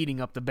heating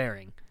up the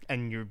bearing.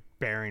 And your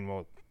bearing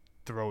will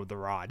throw the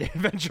rod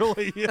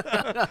eventually.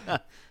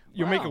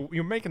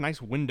 You'll make a nice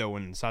window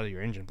inside of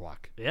your engine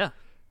block. Yeah.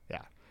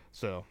 Yeah.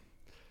 So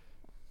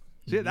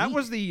yeah, that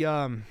was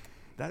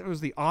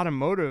the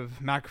automotive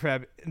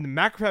Macrab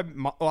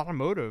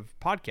automotive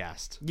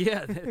podcast.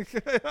 Yeah.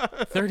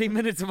 30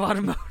 minutes of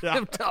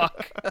automotive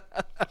talk.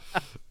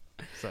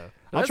 So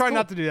I'll That's try cool.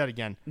 not to do that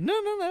again. No,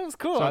 that was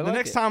cool. So I the like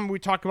next it. time we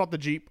talk about the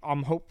Jeep,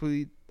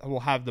 hopefully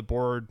we'll have the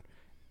board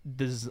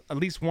at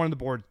least one of the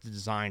boards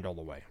designed all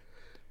the way.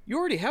 You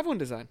already have one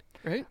designed,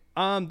 right?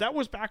 That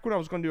was back when I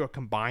was going to do a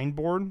combined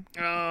board.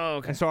 Oh,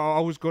 okay. And so I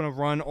was going to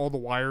run all the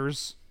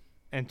wires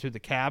into the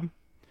cab.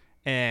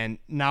 And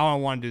now I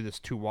want to do this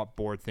 2-watt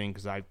board thing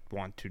because I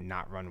want to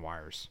not run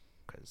wires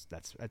because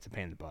that's a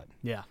pain in the butt.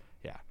 Yeah.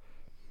 Yeah.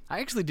 I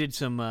actually did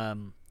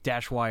some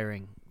dash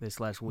wiring this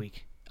last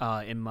week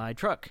in my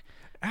truck.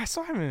 I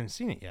still haven't even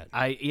seen it yet.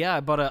 I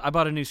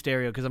bought a new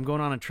stereo because I'm going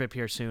on a trip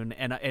here soon,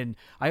 and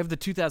I have the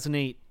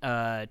 2008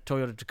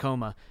 Toyota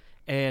Tacoma,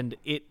 and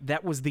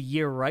that was the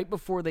year right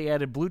before they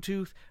added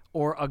Bluetooth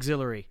or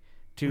auxiliary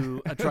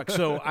to a truck.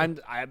 So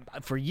I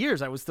for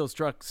years I was still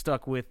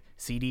stuck with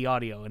CD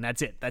audio, and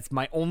that's it. That's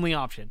my only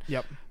option.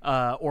 Yep.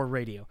 Or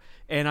radio.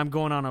 And I'm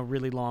going on a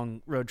really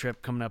long road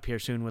trip coming up here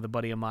soon with a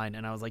buddy of mine,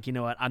 and I was like, you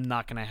know what? I'm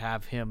not gonna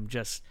have him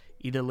just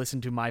either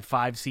listen to my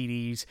 5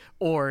 CDs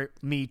or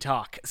me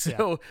talk.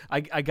 So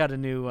I got a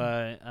new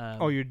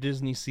your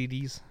Disney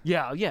CDs.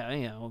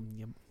 yeah,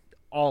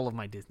 all of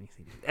my Disney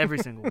CDs, every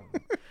single one.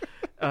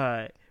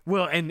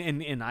 Well,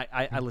 and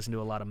I listen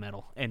to a lot of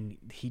metal, and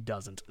he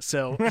doesn't,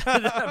 so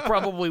that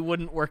probably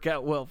wouldn't work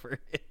out well for him.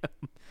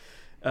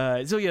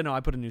 So I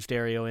put a new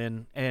stereo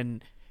in,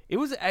 and it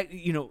was,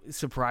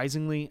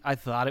 surprisingly, I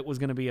thought it was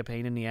going to be a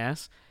pain in the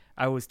ass.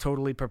 I was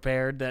totally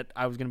prepared that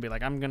I was going to be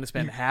like, I'm going to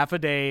spend half a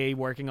day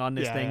working on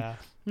this thing. Yeah.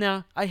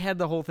 No, I had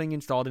the whole thing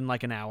installed in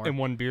like an hour. And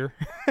one beer.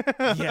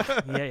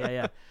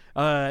 Yeah.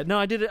 No,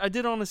 I did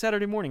it on a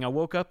Saturday morning. I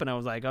woke up and I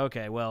was like,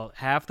 okay, well,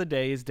 half the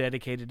day is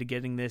dedicated to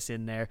getting this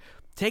in there.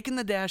 Taking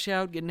the dash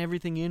out, getting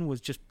everything in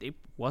it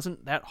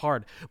wasn't that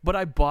hard. But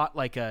I bought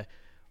like a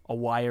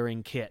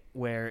wiring kit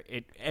where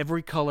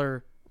every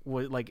color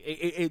was like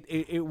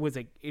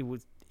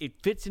it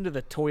fits into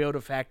the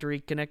Toyota factory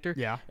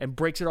connector, and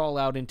breaks it all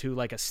out into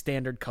like a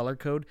standard color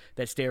code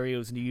that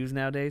stereos use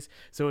nowadays.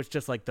 So it's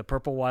just like the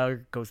purple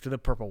wire goes to the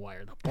purple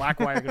wire, the black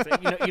wire goes.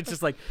 It's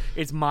just like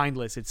it's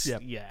mindless.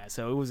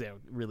 So it was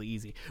really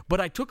easy. But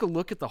I took a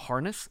look at the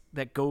harness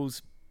that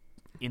goes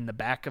in the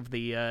back of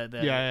the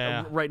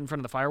right in front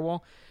of the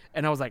firewall.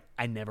 And I was like,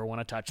 I never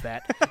want to touch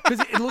that because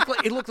it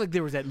looked like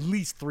there was at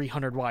least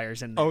 300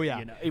 wires in there. Oh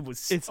yeah,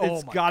 it's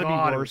got to be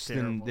worse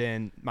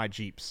than my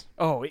Jeeps.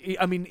 Oh,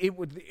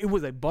 it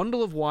was a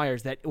bundle of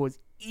wires that was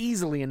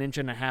easily 1.5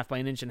 inches by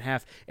 1.5 inches,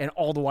 and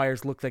all the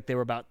wires looked like they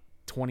were about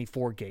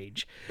 24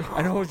 gauge.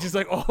 And I was just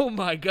like, oh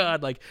my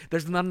god, like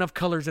there's not enough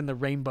colors in the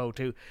rainbow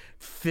to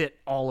fit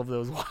all of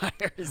those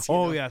wires.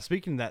 Yeah,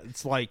 speaking of that,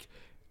 it's like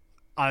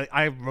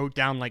I wrote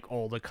down like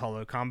all the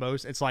color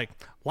combos. It's like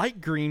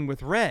light green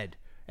with red.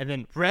 And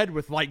then red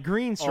with light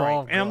green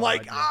stripe, and I'm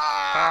like,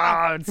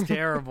 it's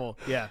terrible.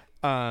 Yeah.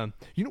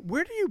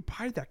 Where do you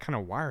buy that kind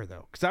of wire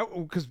though?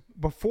 Because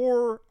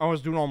before I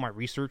was doing all my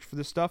research for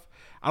this stuff,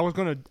 I was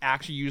going to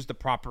actually use the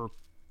proper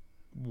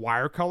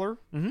wire color,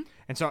 and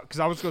so because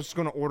I was just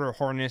going to order a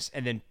harness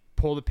and then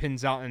pull the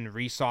pins out and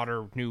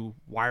resolder new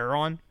wire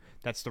on.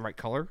 That's the right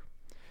color.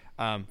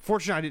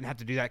 Fortunately, I didn't have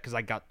to do that because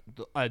I got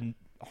a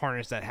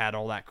harness that had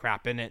all that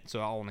crap in it,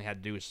 so all I only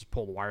had to do was just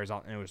pull the wires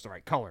out, and it was the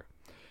right color.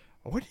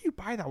 Where do you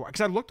buy that wire?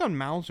 Because I looked on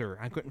Mouser,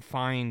 I couldn't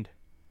find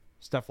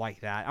stuff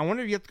like that. I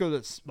wonder if you have to go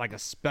to like a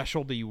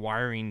specialty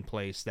wiring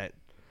place that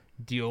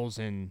deals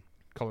in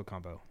color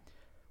combo.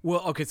 Well,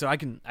 okay, so I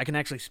can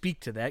actually speak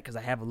to that because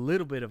I have a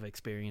little bit of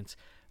experience.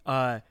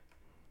 In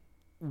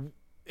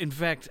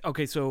fact,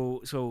 okay,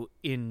 so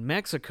in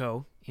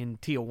Mexico, in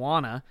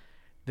Tijuana,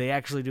 they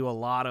actually do a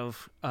lot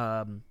of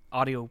cable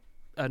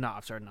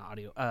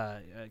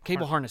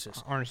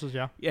harnesses. Harnesses,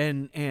 yeah.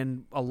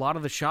 And a lot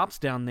of the shops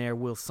down there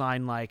will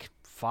sign like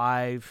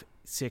 5,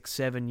 6,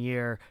 7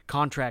 year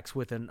contracts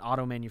with an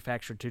auto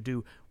manufacturer to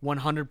do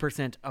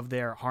 100% of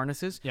their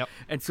harnesses. Yep.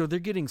 And so they're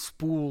getting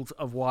spools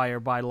of wire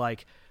by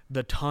like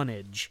the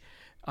tonnage.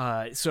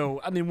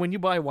 So, I mean, when you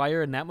buy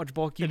wire in that much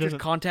bulk, you just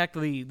contact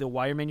the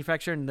wire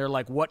manufacturer and they're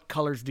like, what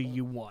colors do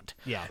you want?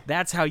 Yeah.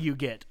 That's how you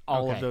get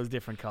all of those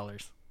different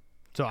colors.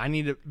 So I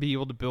need to be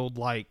able to build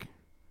like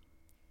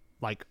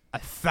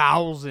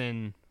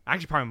 1,000,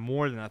 actually probably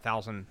more than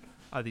 1,000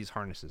 of these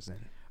harnesses in.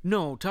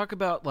 No, talk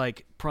about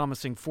like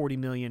promising 40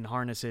 million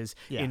harnesses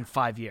in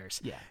 5 years.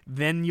 Yeah.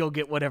 Then you'll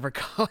get whatever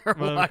color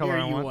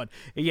wire you want.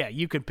 Yeah,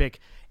 you can pick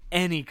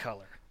any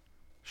color.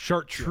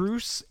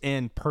 Chartreuse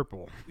and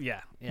purple.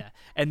 Yeah.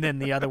 And then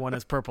the other one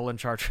is purple and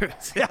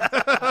chartreuse.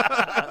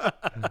 Yeah,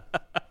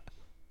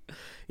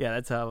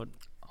 that's how it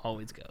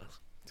always goes.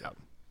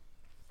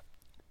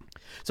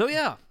 So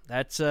yeah,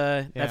 that's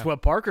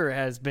what Parker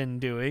has been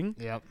doing.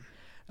 Yep.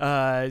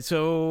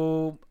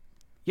 So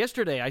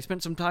yesterday I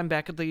spent some time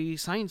back at the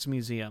Science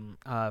Museum.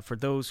 For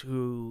those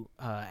who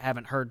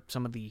haven't heard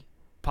some of the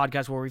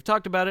podcasts where we've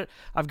talked about it,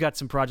 I've got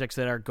some projects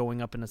that are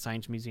going up in the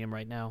Science Museum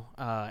right now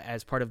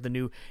as part of the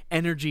new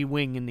energy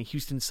wing in the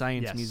Houston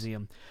Science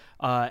Museum.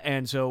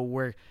 And so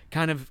we're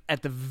kind of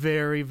at the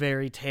very,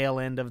 very tail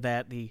end of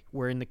that.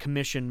 We're in the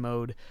commission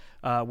mode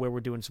where we're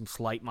doing some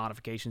slight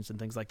modifications and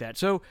things like that.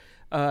 So,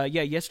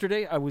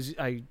 yesterday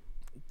I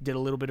did a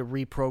little bit of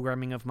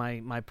reprogramming of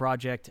my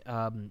project,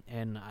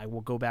 and I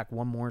will go back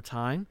one more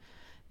time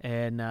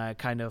and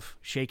kind of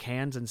shake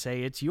hands and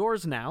say, it's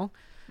yours now.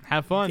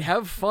 Have fun.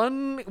 Have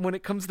fun when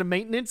it comes to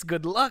maintenance.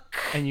 Good luck.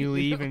 And you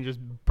leave and just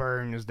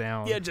burns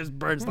down. Yeah, it just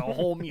burns the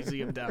whole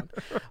museum down.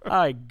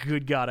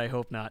 Good God, I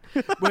hope not.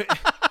 But,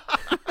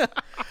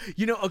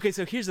 okay,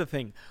 so here's the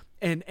thing.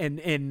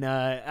 And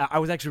I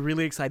was actually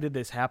really excited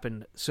this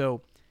happened.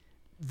 So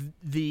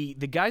the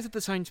guys at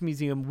the Science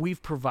Museum,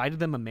 we've provided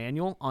them a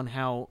manual on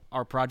how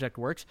our project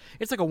works.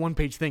 It's like a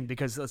one-page thing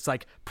because it's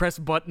like press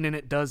button and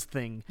it does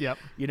thing. Yep.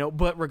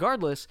 But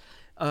regardless,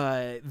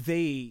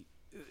 they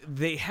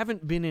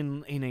haven't been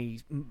in a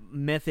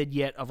method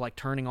yet of like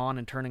turning on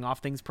and turning off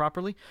things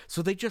properly.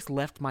 So they just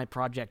left my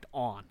project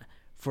on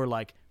for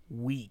like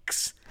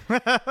weeks.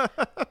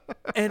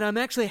 And I'm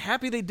actually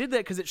happy they did that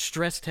because it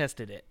stress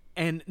tested it.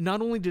 And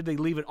not only did they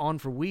leave it on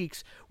for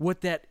weeks,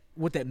 what that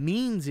what that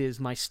means is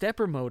my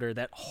stepper motor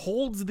that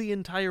holds the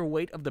entire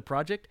weight of the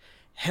project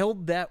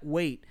held that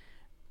weight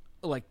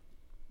like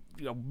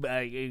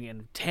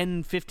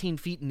 10, 15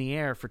 feet in the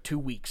air for 2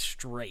 weeks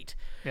straight.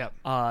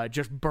 Yep.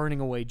 Just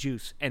burning away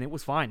juice, and it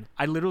was fine.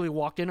 I literally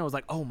walked in, I was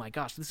like, oh my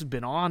gosh, this has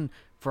been on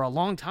for a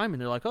long time,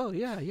 and they're like, oh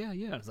yeah.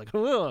 I was like,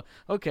 oh,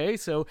 okay.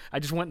 So I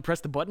just went and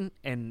pressed the button,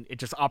 and it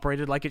just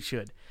operated like it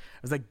should. I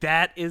was like,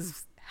 that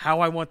is how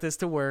I want this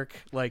to work.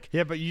 Like,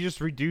 Yeah, but you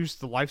just reduced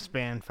the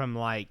lifespan from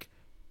like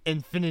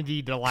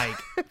infinity to like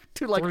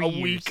to like 3 a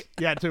years. week.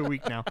 Yeah, to a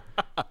week now.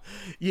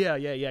 Yeah.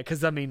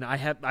 Because I mean, I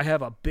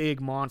have a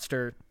big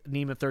monster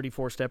NEMA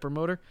 34 stepper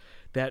motor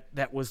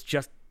that was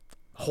just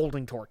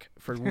holding torque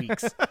for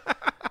weeks,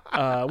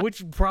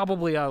 which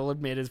probably I'll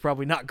admit is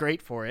probably not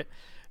great for it.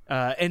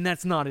 And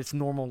that's not its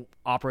normal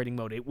operating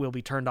mode. It will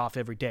be turned off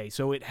every day,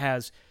 so it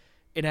has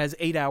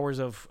 8 hours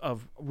of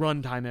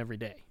runtime every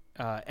day.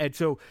 And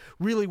so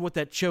really, what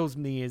that shows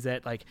me is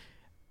that like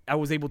I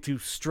was able to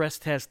stress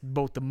test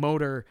both the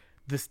motor,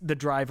 the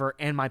driver,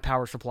 and my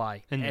power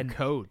supply And your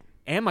code.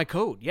 and my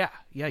code. Yeah,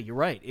 you're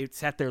right. It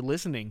sat there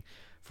listening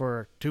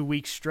for 2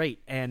 weeks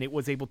straight, and it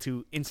was able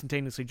to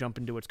instantaneously jump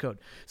into its code.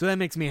 So that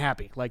makes me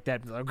happy. Like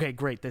that. Okay,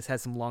 great. This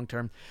has some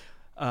long-term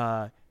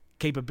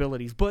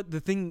capabilities. But the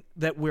thing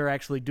that we're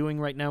actually doing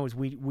right now is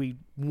we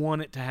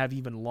want it to have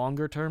even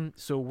longer term,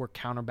 so we're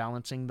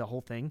counterbalancing the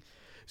whole thing.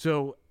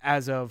 So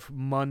as of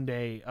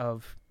Monday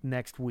of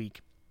next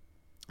week,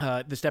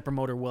 the stepper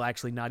motor will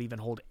actually not even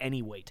hold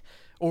any weight.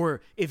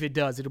 Or if it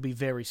does, it'll be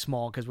very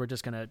small because we're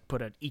just going to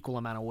put an equal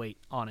amount of weight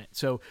on it.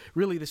 So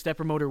really, the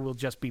stepper motor will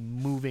just be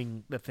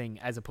moving the thing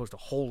as opposed to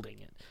holding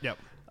it. Yep.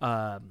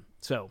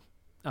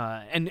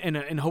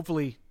 And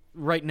hopefully,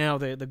 right now,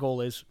 the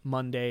goal is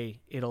Monday,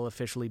 it'll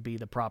officially be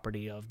the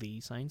property of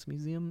the Science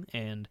Museum,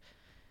 and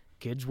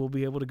kids will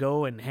be able to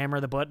go and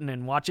hammer the button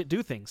and watch it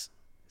do things.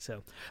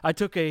 So I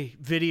took a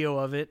video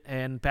of it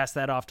and passed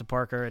that off to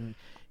Parker, and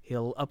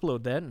he'll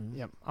upload that. And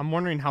Yep. I'm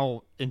wondering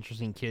how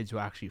interesting kids will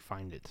actually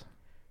find it.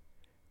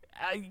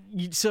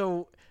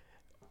 So,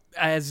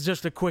 as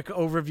just a quick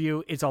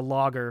overview, it's a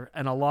logger,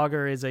 and a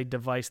logger is a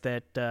device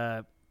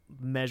that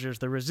measures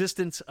the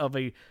resistance of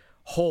a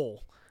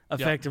hole,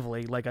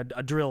 effectively, like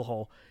a drill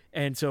hole.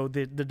 And so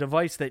the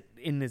device that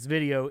in this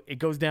video, it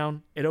goes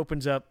down, it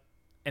opens up,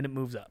 and it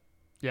moves up.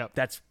 Yep.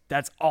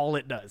 That's all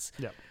it does.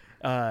 Yep.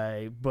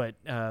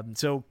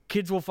 So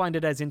kids will find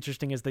it as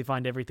interesting as they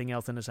find everything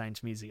else in a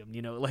science museum,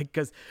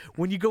 because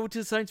when you go to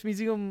a science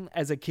museum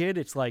as a kid,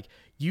 it's like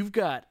you've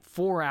got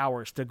 4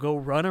 hours to go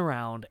run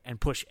around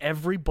and push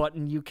every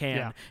button you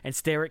can and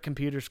stare at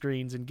computer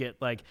screens and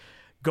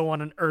go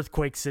on an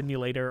earthquake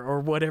simulator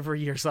or whatever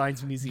your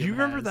science museum Do you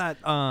remember has.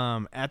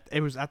 that it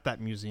was at that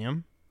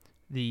museum,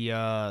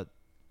 where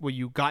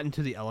you got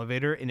into the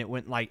elevator and it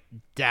went like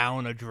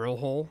down a drill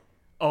hole?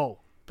 Oh,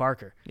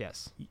 Parker,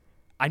 Yes.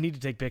 I need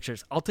to take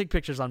pictures. I'll take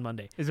pictures on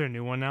Monday. Is there a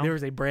new one now? There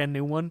is a brand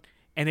new one,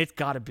 and it's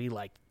got to be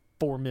like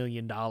 $4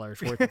 million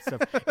worth of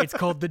stuff. It's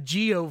called the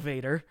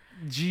GeoVader.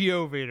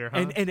 GeoVader,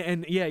 huh?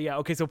 And yeah.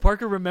 Okay, so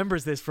Parker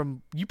remembers this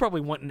from, you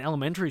probably went in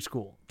elementary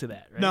school to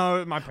that, right?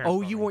 No, my parents. Oh,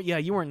 brought you me. weren't. Yeah,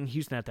 you weren't in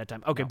Houston at that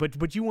time. Okay, No.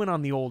 but you went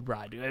on the old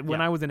ride.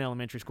 When I was in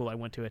elementary school, I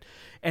went to it,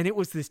 and it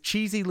was this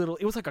cheesy little.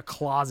 It was like a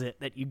closet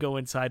that you go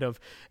inside of,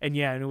 and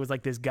it was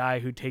like this guy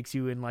who takes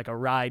you in like a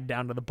ride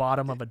down to the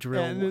bottom of a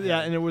drill. And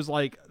it was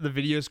like the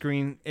video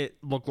screen. It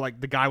looked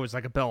like the guy was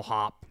like a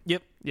bellhop.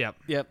 Yep.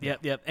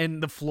 Yep.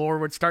 And the floor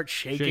would start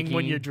shaking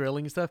when you're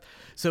drilling and stuff.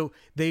 So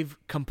they've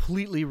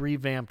completely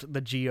revamped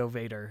the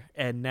GeoVader,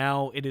 and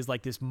now it is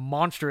like this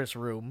monstrous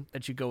room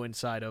that you go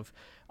inside of,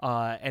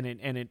 and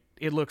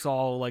it looks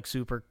all like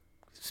super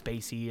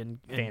spacey and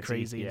Fancy,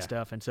 crazy and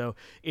stuff. And so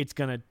it's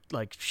gonna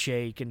like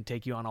shake and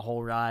take you on a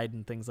whole ride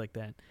and things like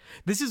that.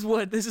 This is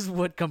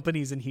what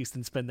companies in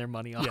Houston spend their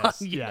money on.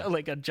 Yes, You know,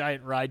 like a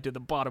giant ride to the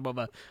bottom of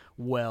a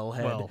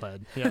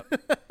wellhead. Yep.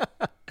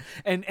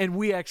 And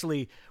we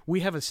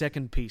have a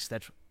second piece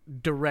that's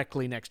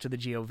directly next to the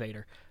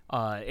GeoVader,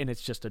 and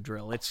it's just a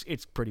drill.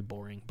 It's pretty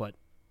boring, but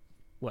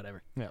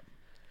whatever. Yep.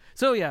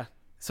 So yeah,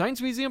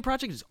 Science Museum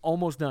project is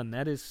almost done.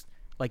 That is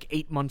like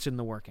 8 months in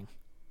the working.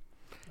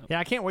 Yeah,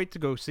 I can't wait to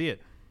go see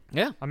it.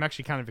 Yeah. I'm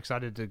actually kind of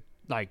excited to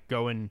like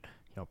go and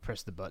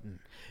press the button.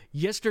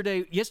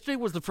 Yesterday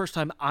was the first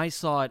time I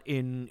saw it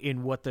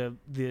in what the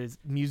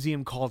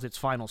museum calls its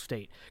final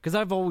state, because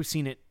I've always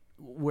seen it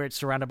where it's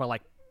surrounded by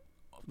like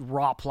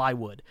raw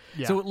plywood.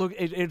 Yeah. So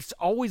it's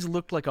always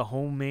looked like a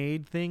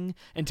homemade thing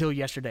until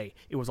yesterday.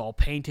 It was all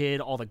painted,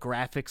 all the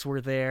graphics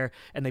were there,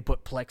 and they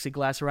put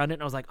plexiglass around it,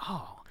 and I was like,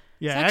 oh.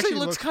 Yeah, it actually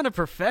looks kind of It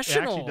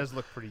professional. actually does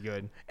look pretty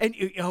good. And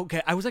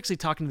okay, I was actually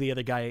talking to the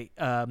other guy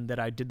that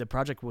I did the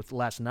project with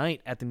last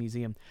night at the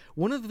museum.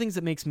 One of the things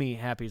that makes me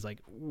happy is like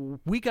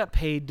we got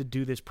paid to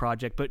do this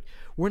project, but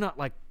we're not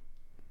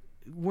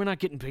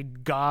getting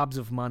paid gobs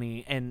of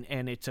money, and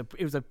it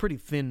was a pretty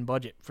thin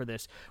budget for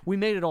this. We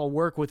made it all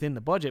work within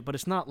the budget, but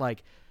it's not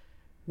like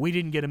we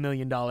didn't get $1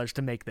 million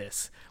to make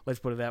this. Let's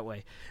put it that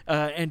way.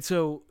 And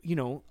so,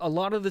 a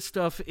lot of the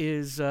stuff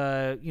is,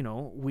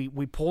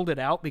 we pulled it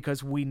out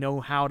because we know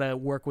how to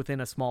work within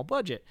a small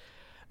budget.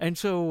 And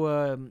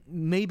so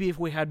maybe if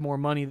we had more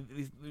money,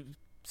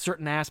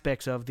 certain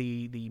aspects of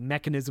the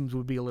mechanisms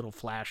would be a little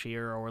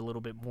flashier or a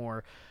little bit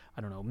more,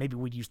 I don't know, maybe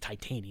we'd use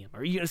titanium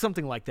or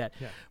something like that.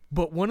 Yeah.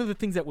 But one of the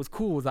things that was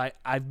cool was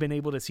I've been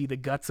able to see the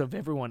guts of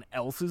everyone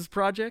else's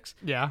projects.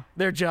 Yeah.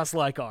 They're just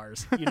like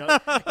ours.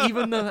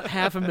 Even the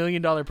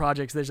 $500,000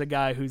 projects, there's a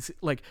guy who's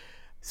like,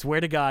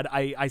 swear to God,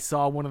 I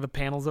saw one of the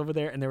panels over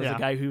there, and there was a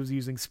guy who was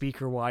using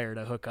speaker wire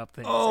to hook up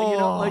things.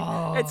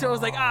 Oh. And so I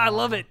was like, I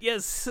love it.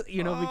 Yes,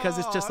 because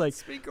it's just like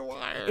speaker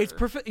wire. it's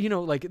perfect.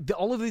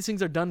 All of these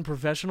things are done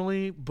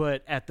professionally,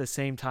 but at the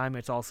same time,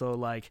 it's also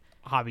like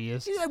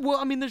hobbyist. yeah. Well,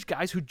 I mean, there's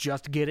guys who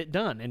just get it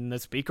done, and the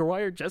speaker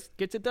wire just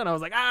gets it done. I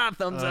was like,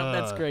 thumbs up.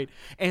 That's great.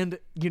 And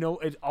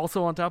it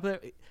also on top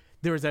of that,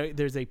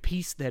 there's a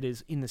piece that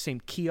is in the same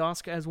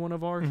kiosk as one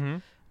of ours,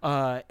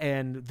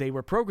 and they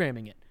were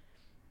programming it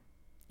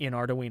in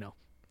Arduino.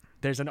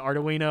 There's an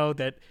Arduino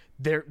that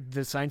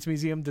the Science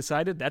Museum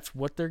decided that's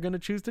what they're going to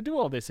choose to do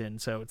all this in.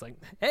 So it's like,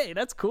 hey,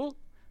 that's cool,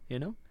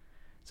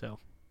 So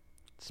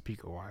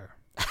Speaker wire.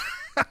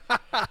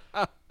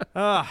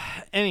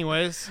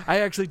 Anyways,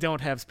 I actually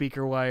don't have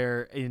speaker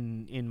wire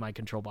in my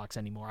control box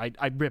anymore.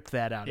 I ripped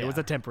that out. Yeah. It was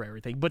a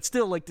temporary thing, but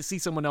still, like to see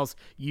someone else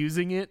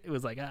using it, it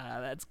was like,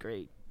 that's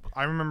great.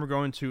 I remember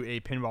going to a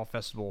pinball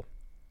festival,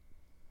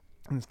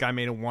 and this guy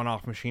made a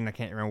one-off machine. I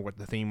can't remember what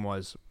the theme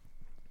was.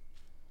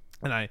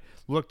 And I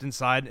looked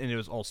inside, and it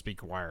was all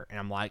speaker wire. And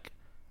I'm like,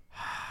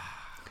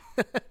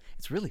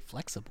 It's really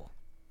flexible.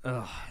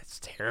 ugh, it's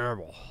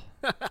terrible.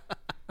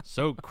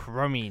 So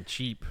crummy and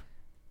cheap.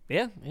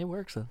 Yeah, it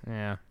works though.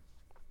 Yeah.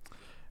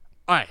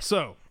 All right,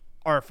 so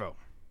ARFO.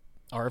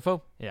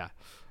 RFO? Yeah.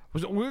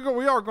 We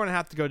are going to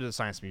have to go to the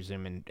Science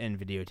Museum and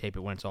videotape it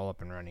when it's all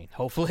up and running.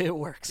 Hopefully it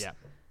works. Yeah.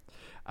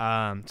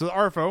 So the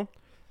ARFO,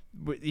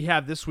 you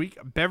have this week,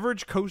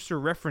 Beverage Coaster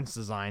Reference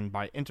Design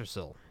by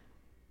Intersil.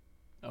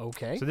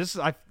 Okay. So this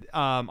is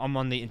I'm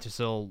on the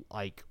Intersil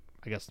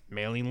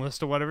mailing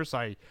list or whatever.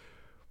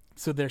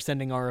 So they're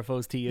sending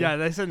RFOs to you. Yeah,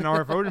 they sent an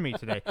RFO to me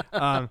today.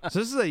 So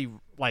this is a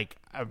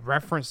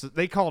reference.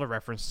 They call it a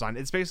reference design.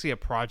 It's basically a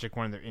project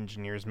one of their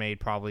engineers made,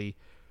 probably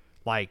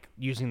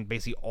using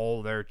basically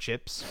all their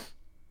chips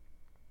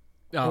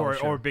or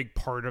a big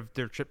part of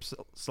their chip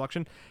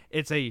selection.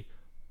 It's a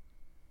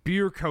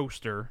beer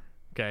coaster,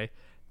 okay,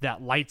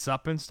 that lights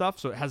up and stuff.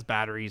 So it has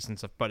batteries and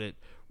stuff, but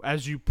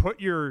as you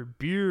put your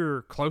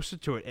beer closer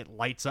to it, it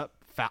lights up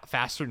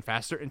faster and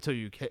faster until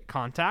you hit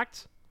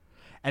contact,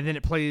 and then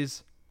it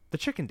plays the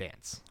chicken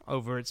dance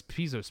over its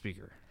piezo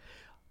speaker.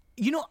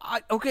 I'm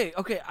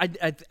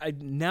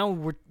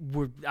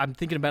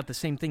thinking about the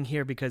same thing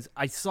here because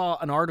I saw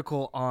an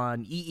article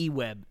on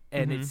EEWeb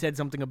and it said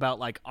something about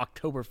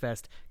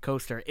Oktoberfest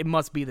coaster. It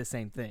must be the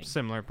same thing.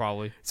 Similar,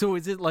 probably. So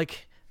is it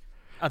like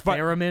a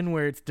theremin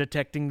where it's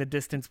detecting the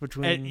distance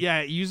between?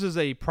 It uses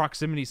a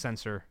proximity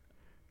sensor,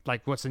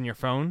 like what's in your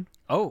phone,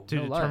 to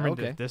determine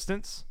the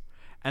distance,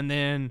 and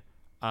then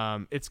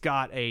it's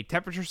got a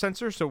temperature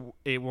sensor, so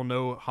it will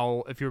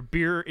know if your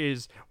beer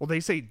is, well, they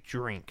say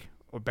drink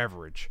or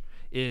beverage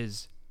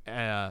is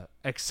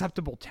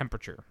acceptable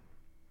temperature.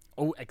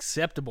 Oh,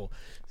 acceptable.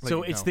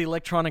 So it's the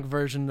electronic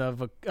version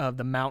of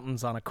the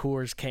mountains on a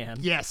Coors can.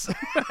 Yes.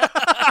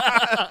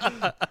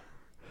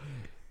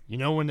 You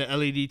know when the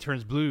LED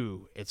turns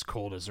blue, it's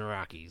cold as the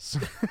Rockies.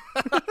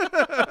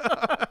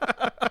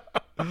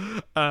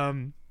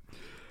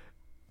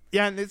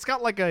 Yeah, and it's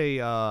got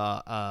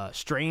a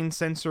strain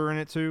sensor in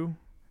it too.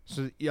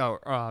 So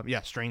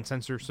strain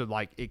sensor,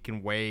 so it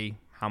can weigh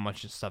how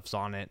much stuff's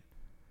on it.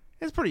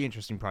 It's a pretty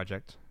interesting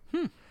project.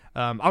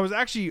 I was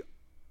actually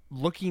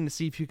looking to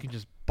see if you can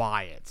just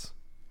buy it.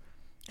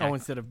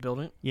 Instead of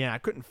building it? Yeah, I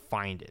couldn't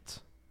find it.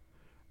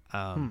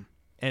 And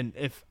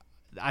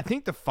I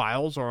think the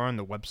files are on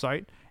the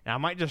website, and I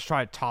might just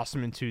try to toss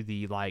them into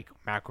the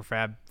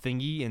macrofab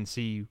thingy and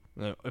see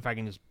if I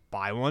can just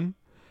buy one.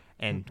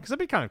 And because that'd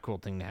be kind of a cool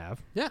thing to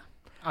have. Yeah.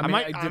 I Did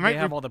might they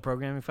have all the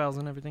programming files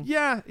and everything?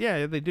 Yeah,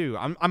 they do.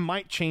 I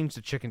might change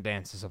the chicken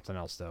dance to something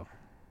else though.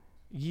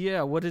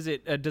 Yeah, what is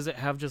it? Does it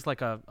have just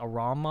a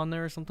ROM on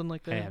there or something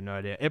like that? I have no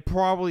idea. It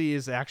probably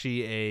is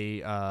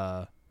actually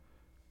an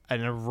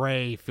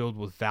array filled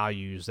with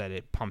values that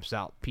it pumps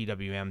out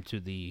PWM to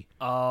the.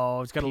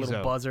 Oh, it's got a little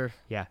piezo. buzzer.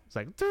 Yeah, it's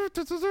like.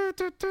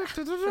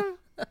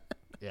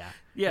 Yeah.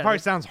 Yeah. It probably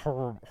sounds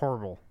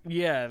horrible.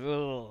 Yeah.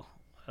 Oh,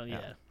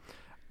 yeah.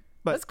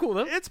 But that's cool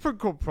though. It's a pretty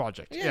cool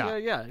project.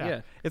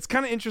 Yeah. It's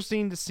kind of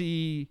interesting to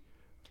see,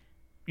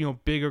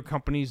 bigger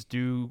companies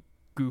do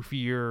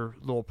goofier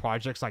little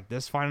projects like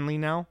this finally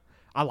now.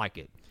 I like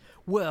it.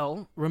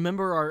 Well,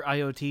 remember our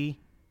IoT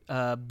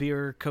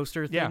beer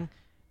coaster thing?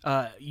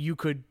 Yeah. You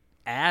could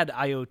add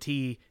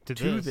IoT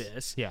to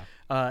this. Yeah.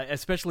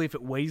 Especially if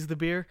it weighs the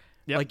beer.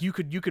 Yep. You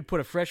could put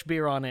a fresh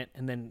beer on it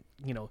and then,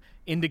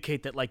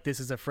 indicate that this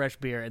is a fresh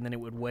beer, and then it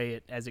would weigh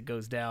it as it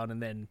goes down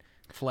and then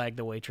flag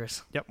the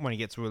waitress. Yep, when it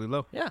gets really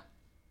low. Yeah.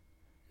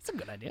 It's a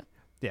good idea.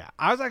 Yeah,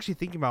 I was actually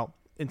thinking about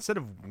instead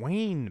of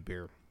weighing the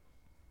beer.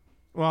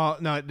 Well,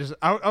 no,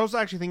 I was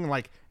actually thinking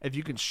like if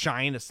you could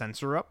shine a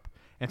sensor up,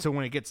 and so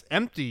when it gets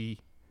empty,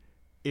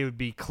 it would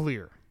be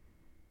clear.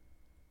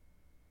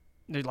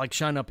 They like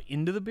shine up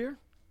into the beer.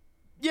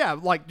 Yeah,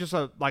 like just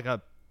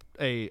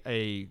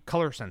a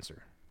color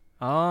sensor.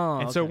 Oh,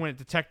 And so when it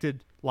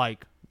detected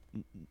like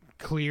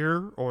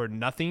clear or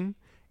nothing,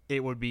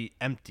 it would be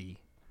empty.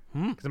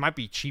 Because it might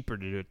be cheaper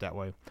to do it that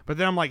way. But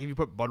then I'm like, if you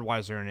put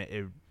Budweiser in it,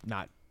 it would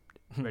not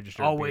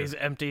register. Always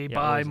beer. empty. Yeah,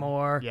 Buy always-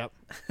 more. Yep.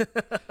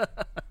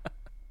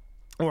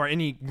 Or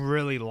any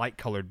really light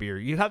colored beer.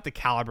 You'd have to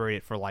calibrate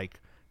it for like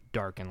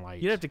dark and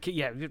light. You'd have to.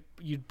 Yeah,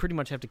 you'd pretty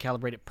much have to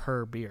calibrate it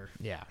per beer.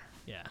 Yeah.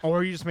 Yeah.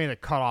 Or you just made a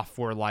cutoff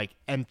for like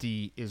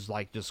empty is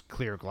like just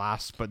clear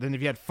glass. But then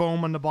if you had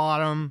foam on the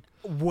bottom,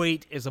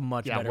 Weight is a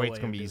much better weight's way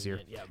gonna of be doing easier.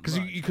 it. Yeah,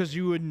 Because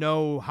you would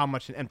know how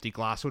much an empty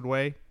glass would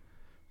weigh,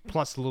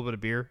 plus a little bit of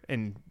beer,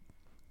 and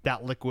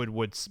that liquid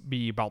would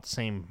be about the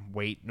same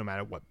weight no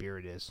matter what beer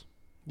it is.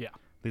 yeah.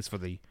 At least for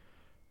the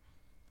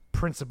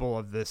principle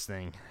of this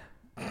thing.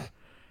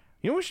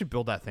 You know, we should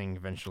build that thing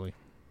eventually.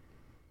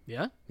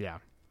 Yeah. Yeah.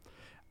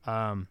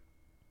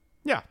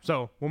 Yeah,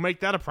 so we'll make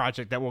that a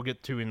project that we'll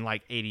get to in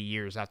like 80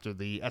 years after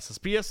the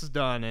SSPS is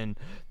done and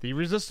the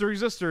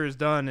resistor is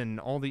done and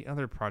all the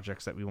other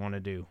projects that we want to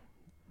do.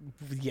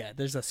 Yeah,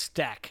 there's a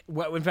stack.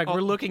 Well, in fact,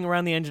 we're looking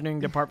around the engineering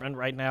department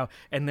right now,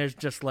 and there's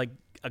just like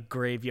a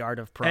graveyard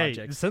of Hey, the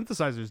projects.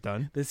 synthesizer's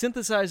done. The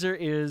synthesizer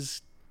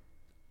is.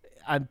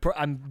 I'm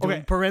doing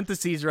Okay.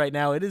 parentheses right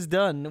now. It is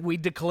done. We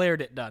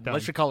declared it done. Done.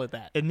 Let's just call it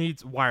that. It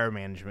needs wire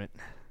management.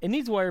 It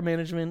needs wire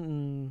management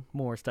and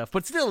more stuff,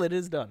 but still, it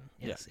is done.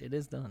 Yes, it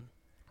is done.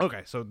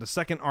 Okay, so the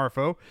second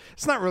RFO,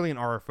 it's not really an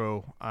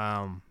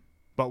RFO,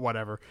 but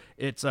whatever.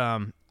 It's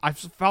I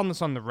found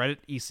this on the Reddit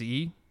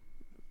ECE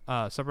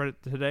subreddit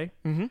today.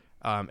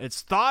 Mm-hmm.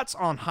 It's thoughts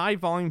on high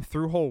volume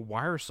through hole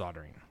wire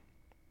soldering.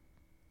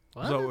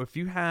 What? So if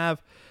you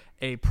have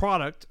a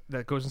product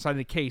that goes inside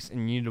the case and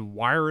you need to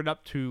wire it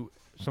up to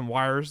some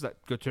wires that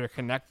go to a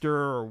connector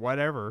or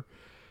whatever,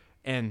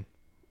 and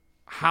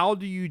how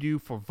do you do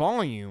for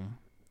volume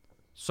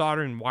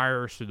soldering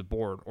wires to the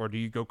board, or do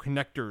you go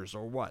connectors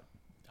or what?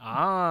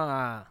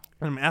 And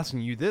I'm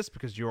asking you this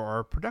because you're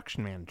our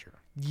production manager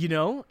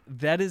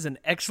that is an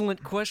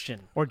excellent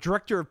question. or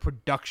director of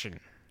production.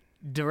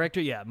 Director,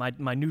 yeah,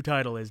 my new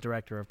title is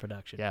director of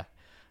production.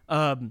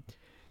 Yeah.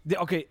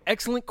 Okay,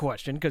 excellent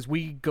question because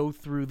we go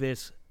through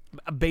this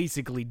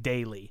basically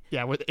daily.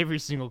 Yeah, with every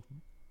single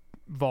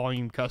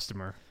volume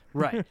customer.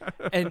 Right.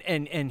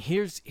 and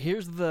here's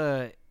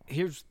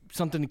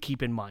something to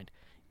keep in mind.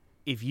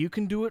 If you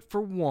can do it for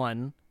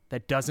one,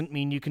 that doesn't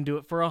mean you can do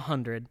it for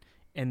 100,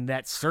 and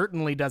that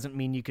certainly doesn't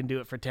mean you can do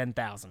it for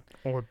 10,000.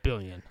 Or a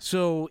billion.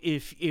 So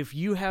if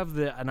you have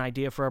an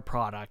idea for a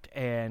product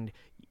and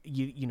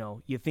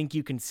you think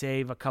you can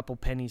save a couple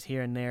pennies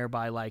here and there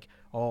by like,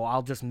 oh,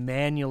 I'll just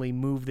manually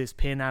move this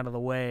pin out of the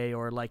way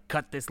or like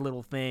cut this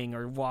little thing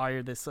or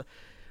wire this.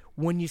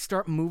 When you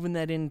start moving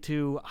that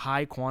into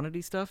high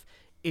quantity stuff,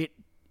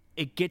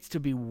 it gets to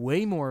be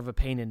way more of a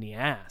pain in the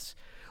ass.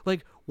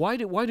 Like, why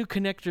do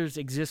connectors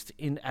exist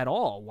at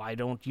all? Why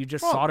don't you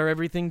just solder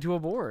everything to a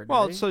board?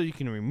 Well, right? so you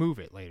can remove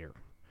it later.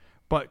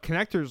 But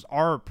connectors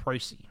are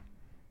pricey.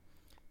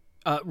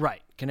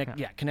 Right.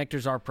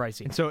 Connectors are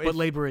pricey, And so but if-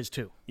 labor is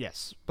too.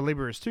 Yes, but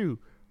labor is too.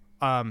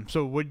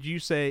 So would you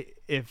say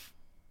if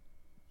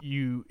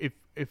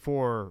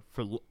for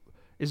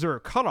is there a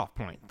cutoff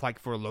point? Like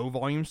for low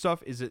volume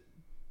stuff, is it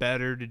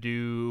better to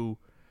do,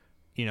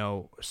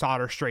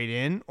 solder straight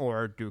in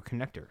or do a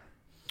connector?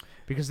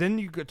 Because then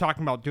you're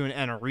talking about doing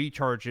NRE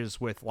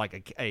charges with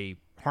like a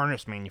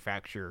harness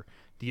manufacturer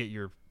to get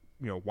your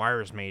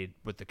wires made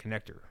with the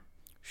connector.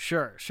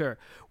 Sure.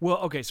 Well,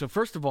 okay. So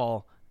first of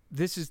all,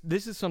 this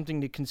is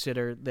something to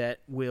consider that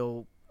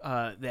will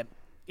that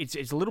it's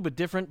a little bit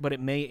different, but it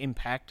may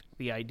impact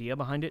the idea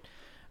behind it.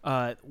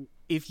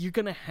 If you're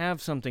going to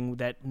have something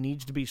that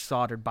needs to be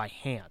soldered by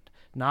hand,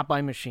 not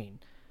by machine.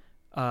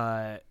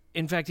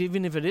 In fact,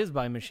 even if it is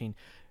by machine,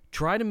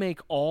 try to make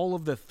all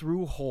of the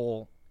through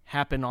hole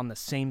happen on the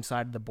same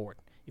side of the board.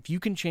 If you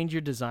can change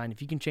your design,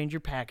 if you can change your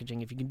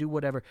packaging, if you can do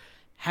whatever,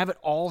 have it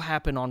all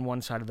happen on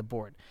one side of the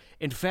board.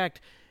 In fact,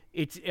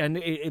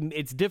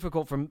 it's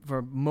difficult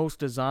for most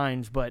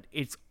designs, but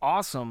it's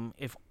awesome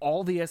if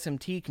all the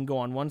SMT can go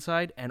on one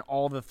side and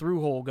all the through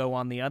hole go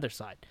on the other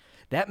side.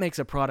 That makes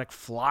a product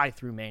fly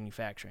through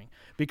manufacturing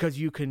because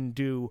you can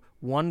do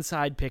one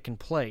side pick and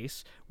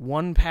place,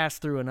 one pass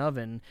through an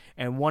oven,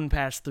 and one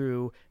pass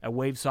through a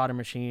wave solder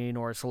machine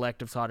or a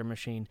selective solder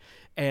machine.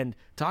 And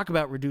talk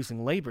about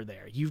reducing labor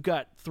there. You've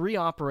got 3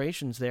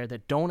 operations there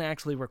that don't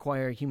actually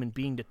require a human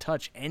being to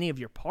touch any of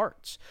your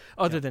parts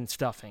other than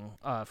stuffing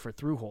for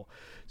through hole.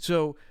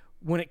 So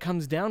when it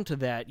comes down to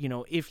that,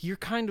 if you're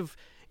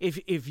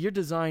if your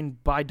design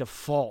by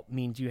default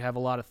means you have a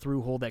lot of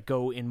through hole that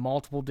go in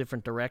multiple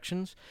different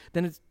directions,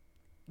 then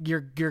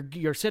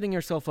you're setting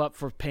yourself up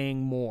for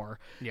paying more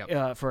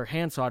for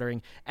hand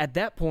soldering. At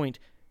that point,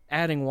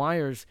 adding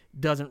wires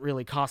doesn't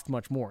really cost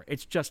much more.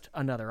 It's just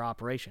another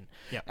operation.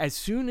 Yep. As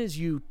soon as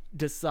you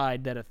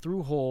decide that a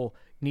through hole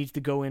needs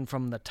to go in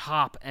from the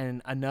top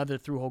and another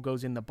through hole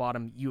goes in the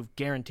bottom, you've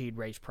guaranteed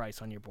raise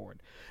price on your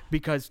board,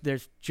 because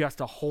there's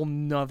just a whole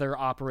nother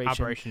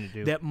operation to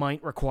do. that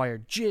might require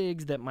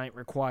jigs, that might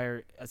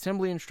require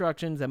assembly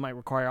instructions, that might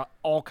require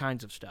all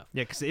kinds of stuff.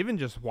 Yeah, because even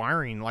just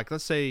wiring, like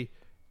let's say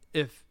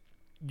if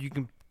you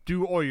can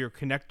do all your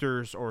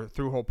connectors or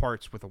through-hole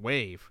parts with a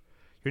wave,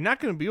 you're not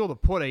going to be able to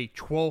put a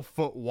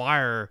 12-foot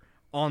wire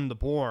on the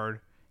board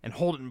and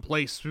hold it in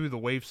place through the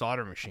wave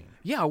solder machine.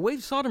 Yeah, a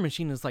wave solder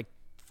machine is like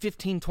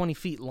 15, 20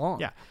 feet long.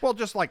 Yeah, well,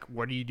 just like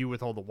what do you do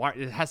with all the wire?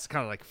 It has to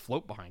kind of like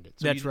float behind it.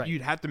 So That's right.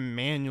 You'd have to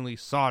manually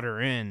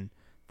solder in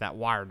that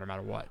wire no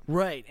matter what.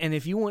 Right, and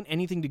if you want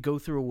anything to go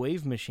through a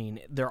wave machine,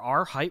 there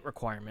are height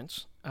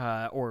requirements,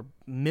 or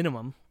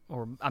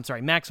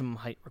maximum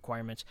height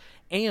requirements,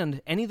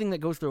 and anything that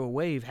goes through a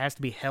wave has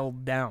to be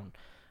held down.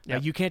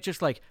 Yep. You can't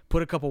just like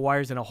put a couple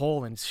wires in a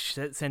hole and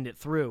send it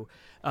through.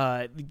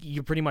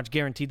 You're pretty much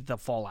guaranteed that they'll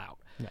fall out.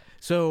 Yeah.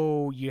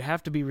 So you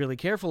have to be really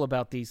careful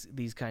about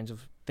these kinds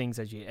of things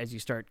as you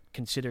start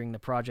considering the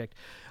project.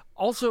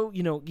 Also,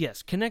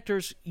 yes,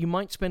 connectors, you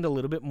might spend a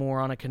little bit more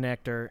on a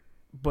connector,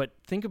 but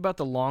think about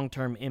the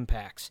long-term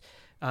impacts.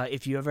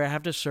 If you ever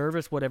have to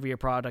service whatever your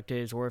product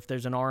is, or if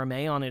there's an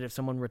RMA on it, if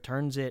someone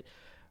returns it,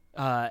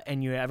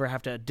 and you ever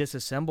have to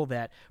disassemble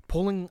that,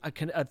 pulling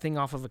a thing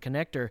off of a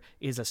connector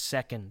is a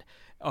second,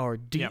 or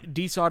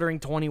desoldering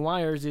 20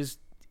 wires is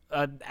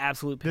an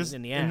absolute pain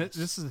in the ass. And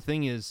this is the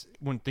thing is,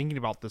 when thinking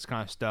about this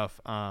kind of stuff,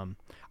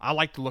 I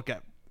like to look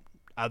at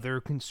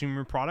other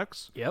consumer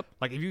products. Yep.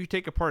 Like if you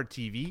take apart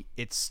a TV,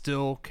 it's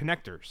still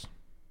connectors.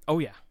 Oh,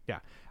 yeah. Yeah.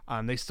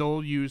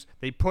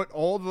 They put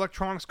all the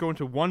electronics go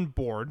into one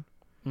board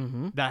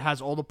that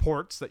has all the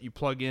ports that you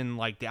plug in,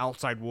 like the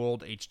outside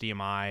world,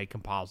 HDMI,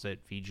 composite,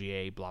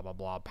 VGA, blah, blah,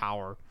 blah,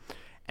 power.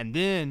 And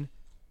then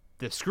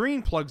the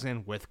screen plugs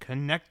in with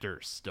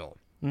connectors still.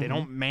 They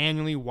don't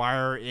manually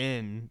wire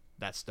in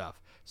that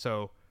stuff.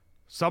 So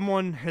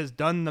someone has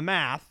done the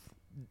math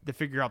to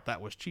figure out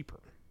that was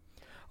cheaper.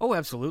 Oh,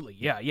 absolutely.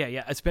 Yeah.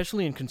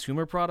 Especially in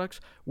consumer products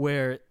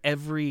where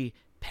every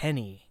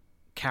penny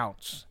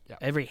counts. Yeah.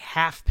 Every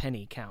half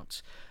penny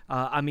counts.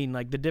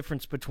 Like the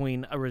difference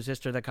between a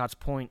resistor that costs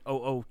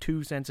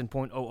 0.002 cents and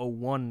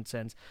 0.001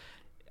 cents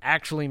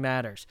actually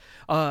matters.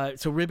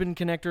 So ribbon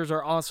connectors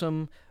are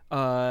awesome.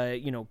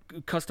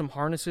 Custom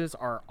harnesses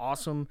are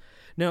awesome.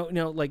 No,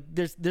 like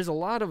there's a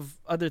lot of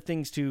other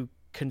things to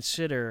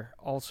consider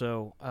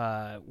also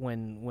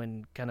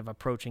when kind of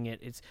approaching it.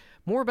 It's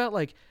more about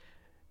like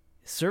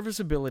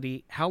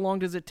serviceability. How long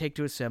does it take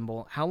to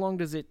assemble? How long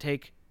does it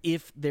take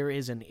if there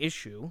is an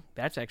issue?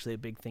 That's actually a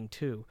big thing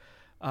too.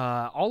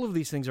 All of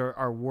these things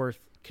are worth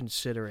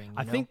considering.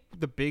 I think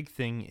the big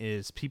thing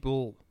is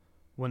people,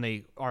 when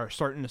they are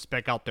starting to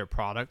spec out their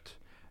product,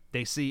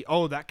 they see,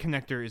 oh, that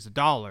connector is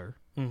 $1.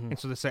 And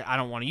so they say, I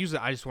don't want to use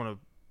it. I just want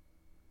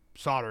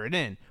to solder it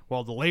in.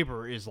 Well, the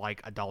labor is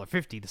like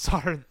 $1.50 to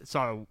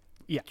solder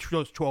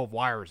those 12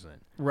 wires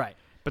in. Right.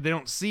 But they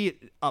don't see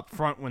it up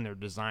front when they're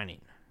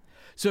designing.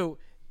 So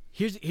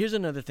here's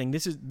another thing.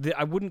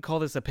 I wouldn't call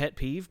this a pet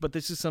peeve, but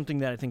this is something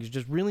that I think is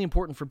just really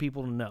important for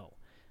people to know.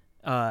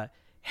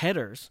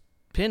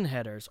 Pin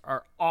headers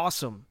are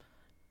awesome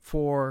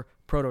for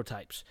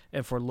prototypes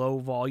and for low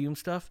volume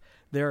stuff.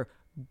 They're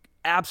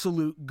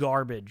absolute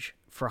garbage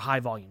for high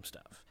volume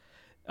stuff.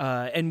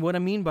 And what I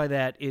mean by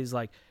that is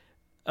like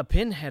a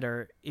pin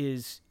header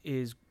is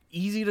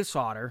easy to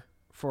solder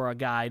for a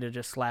guy to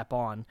just slap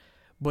on,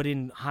 but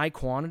in high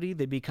quantity,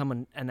 they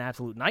become an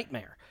absolute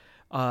nightmare.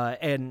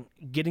 And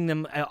getting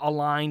them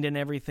aligned and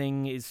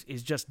everything is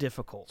just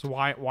difficult. So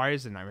why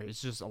is it nightmare?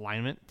 It's just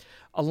alignment?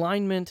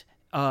 Alignment.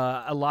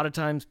 A lot of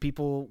times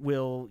people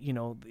will,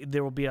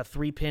 there will be a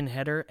 3-pin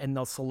header and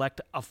they'll select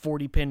a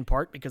 40-pin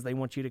part because they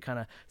want you to kind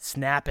of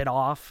snap it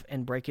off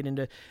and break it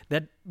into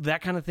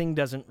that kind of thing.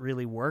 Doesn't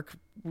really work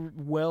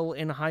well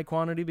in high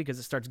quantity because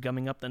it starts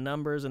gumming up the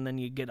numbers and then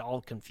you get all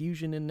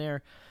confusion in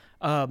there.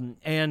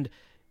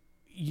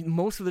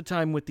 Most of the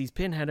time with these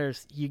pin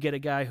headers, you get a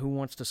guy who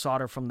wants to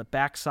solder from the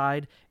back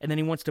side and then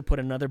he wants to put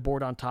another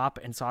board on top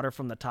and solder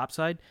from the top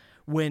side,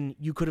 when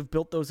you could have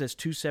built those as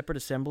 2 separate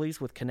assemblies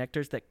with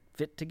connectors that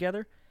fit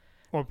together.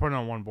 Or put it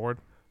on one board.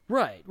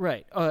 Right.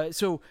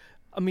 So,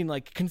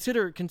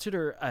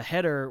 consider a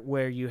header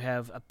where you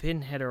have a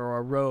pin header or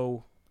a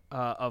row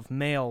of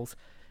males.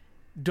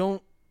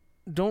 Don't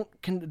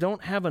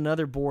have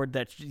another board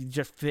that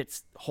just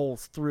fits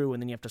holes through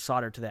and then you have to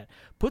solder to that.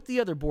 Put the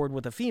other board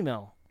with a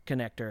female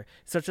connector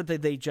such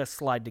that they just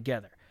slide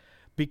together,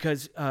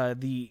 because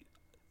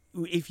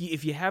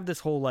if you have this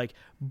whole like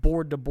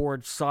board to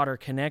board solder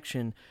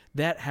connection,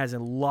 that has a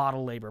lot of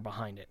labor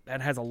behind it.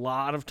 That has a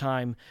lot of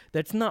time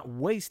that's not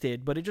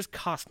wasted, but it just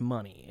costs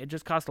money. It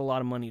just costs a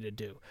lot of money to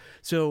do.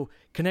 So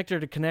connector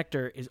to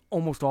connector is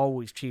almost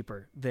always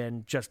cheaper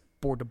than just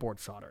board to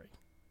board soldering.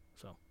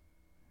 So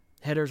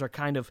headers are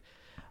kind of,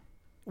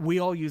 we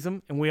all use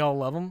them and we all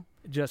love them,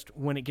 just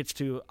when it gets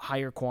to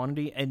higher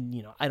quantity,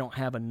 and I don't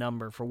have a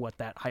number for what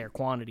that higher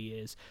quantity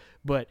is,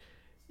 but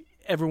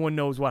everyone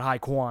knows what high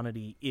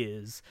quantity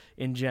is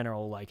in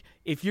general. Like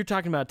if you're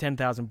talking about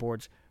 10,000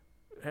 boards,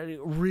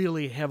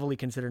 really heavily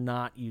consider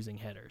not using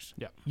headers.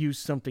 Yeah. Use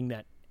something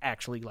that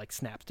actually like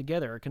snaps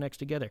together or connects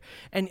together.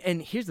 And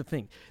here's the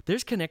thing.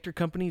 There's connector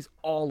companies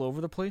all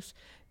over the place,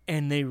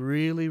 and they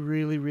really,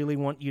 really, really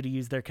want you to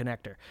use their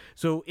connector.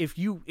 So if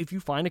you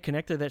find a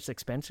connector that's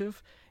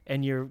expensive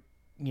and you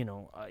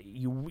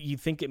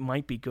think it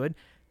might be good,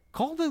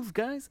 call those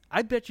guys.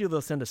 I bet you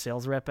they'll send a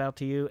sales rep out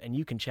to you, and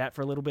you can chat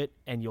for a little bit,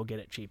 and you'll get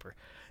it cheaper.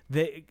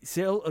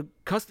 Connector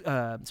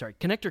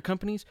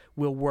companies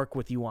will work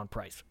with you on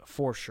price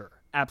for sure.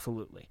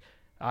 Absolutely.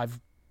 I've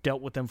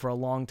dealt with them for a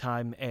long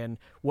time, and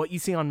what you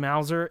see on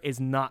Mouser is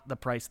not the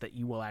price that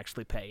you will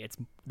actually pay.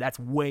 That's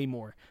way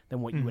more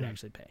than what you would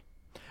actually pay.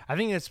 I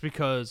think it's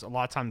because a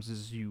lot of times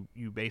is you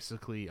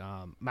basically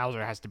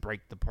Mouser has to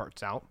break the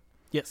parts out.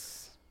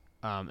 Yes.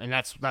 And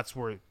that's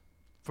where,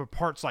 for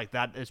parts like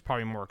that, it's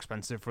probably more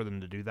expensive for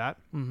them to do that.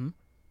 Mm-hmm.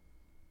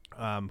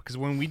 Because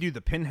when we do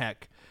the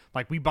Pinheck,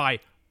 like we buy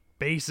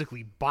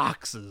basically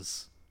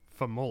boxes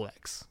from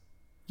Molex.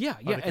 Yeah,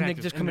 the and they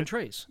connectors. just come in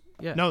trays.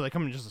 Yeah. No, they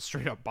come in just a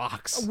straight up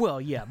box. Well,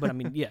 yeah, but I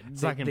mean, yeah,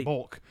 It's like in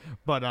bulk.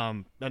 But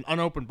an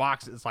unopened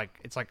box is like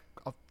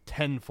a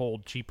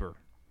tenfold cheaper.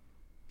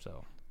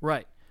 So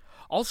right.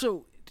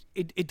 Also,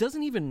 it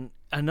doesn't even.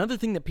 Another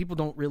thing that people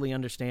don't really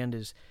understand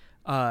is,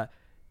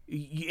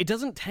 it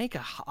doesn't take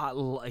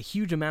a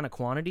huge amount of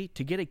quantity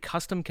to get a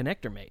custom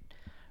connector made.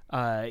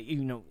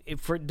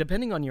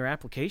 Depending on your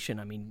application,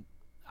 I mean,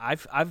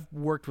 I've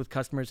worked with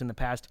customers in the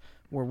past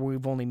where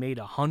we've only made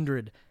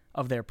 100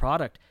 of their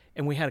product,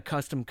 and we had a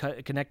custom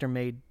connector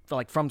made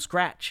like from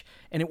scratch,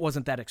 and it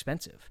wasn't that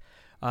expensive.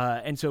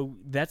 And so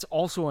that's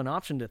also an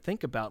option to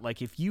think about. Like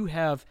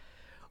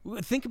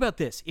think about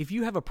this: if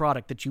you have a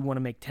product that you want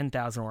to make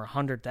 10,000 or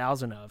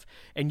 100,000 of,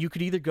 and you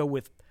could either go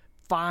with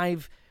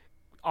 5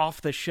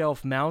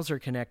 off-the-shelf Mouser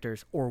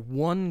connectors or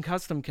one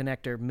custom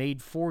connector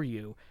made for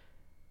you,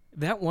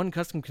 that one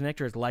custom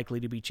connector is likely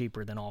to be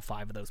cheaper than all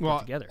 5 of those put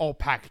together. All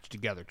packaged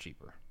together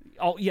cheaper.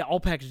 All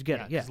packaged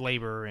together. Yeah, just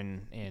labor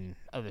and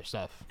other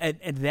stuff. And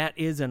that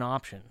is an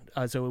option.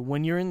 So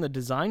when you're in the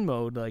design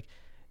mode, like,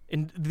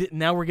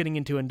 now we're getting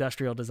into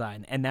industrial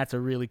design, and that's a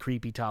really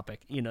creepy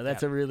topic.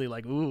 That's a really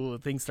like, ooh,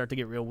 things start to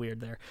get real weird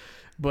there.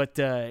 But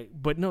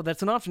no,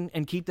 that's an option,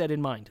 and keep that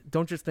in mind.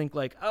 Don't just think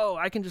like, oh,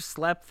 I can just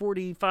slap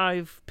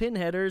 45 pin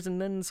headers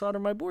and then solder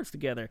my boards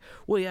together.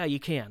 Well, yeah, you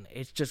can.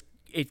 It's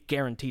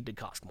guaranteed to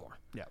cost more.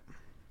 Yeah.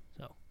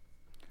 So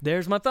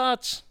there's my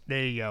thoughts.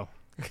 There you go.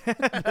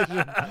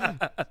 And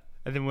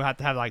then we'll have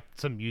to have like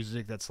some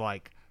music that's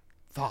like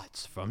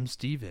thoughts from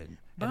Steven.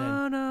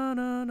 And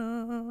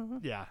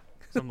then, yeah.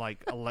 Some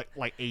like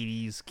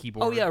 80s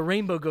keyboard. Oh yeah, a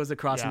rainbow goes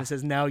across and it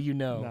says, "Now you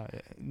know." No,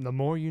 the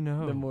more you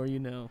know. The more you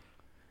know.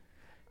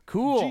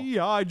 Cool.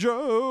 G.I.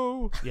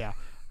 Joe. Yeah.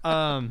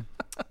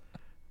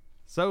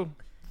 So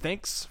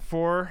thanks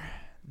for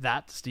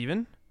that,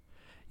 Steven.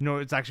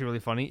 What's actually really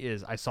funny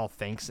is I saw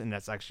thanks, and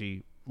that's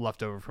actually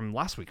left over from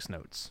last week's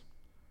notes.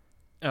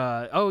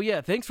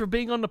 Thanks for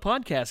being on the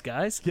podcast,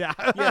 guys. Yeah.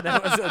 Yeah,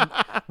 that was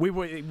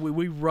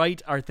we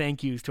write our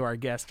thank yous to our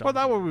guests. Well,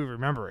 that way we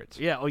remember it.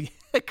 Yeah,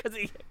 because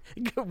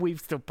we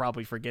still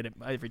probably forget it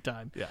every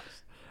time. Yes.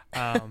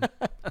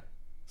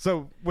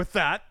 So with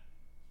that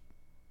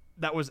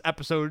was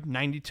episode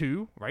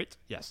 92, right?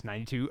 Yes,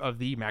 92 of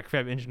the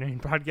MacroFab Engineering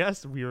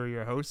Podcast. We are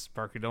your hosts,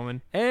 Parker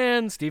Dillman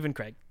and Stephen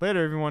Craig.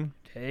 Later, everyone.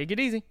 Take it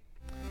easy.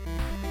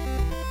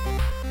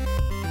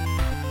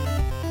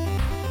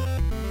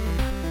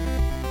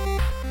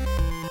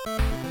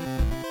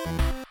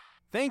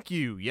 Thank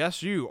you.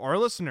 Yes, you, our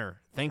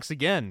listener. Thanks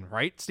again,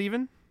 right,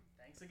 Steven?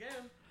 Thanks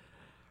again.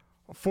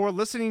 For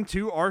listening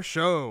to our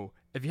show.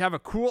 If you have a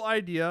cool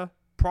idea,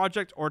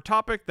 project, or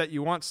topic that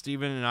you want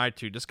Steven and I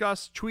to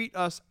discuss, tweet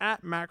us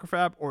at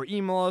MacroFab or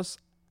email us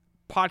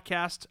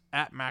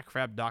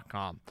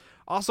podcast@macrofab.com.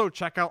 Also,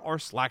 check out our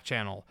Slack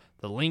channel.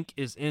 The link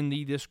is in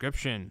the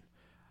description.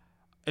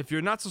 If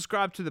you're not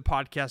subscribed to the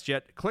podcast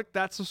yet, click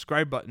that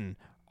subscribe button.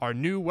 Our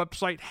new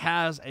website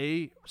has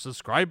a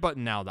subscribe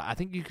button now that I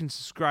think you can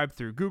subscribe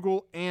through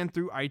Google and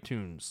through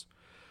iTunes.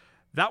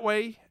 That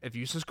way, if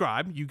you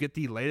subscribe, you get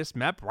the latest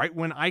MEP right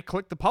when I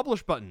click the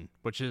publish button,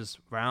 which is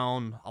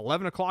around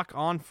 11 o'clock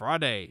on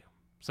Friday,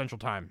 Central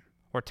Time,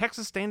 or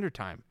Texas Standard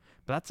Time.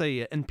 But that's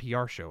a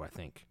NPR show, I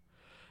think.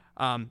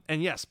 And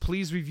yes,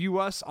 please review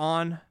us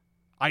on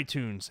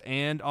iTunes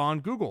and on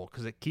Google,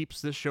 because it keeps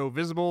this show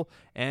visible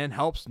and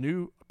helps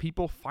new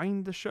people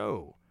find the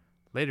show.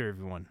 Later,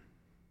 everyone.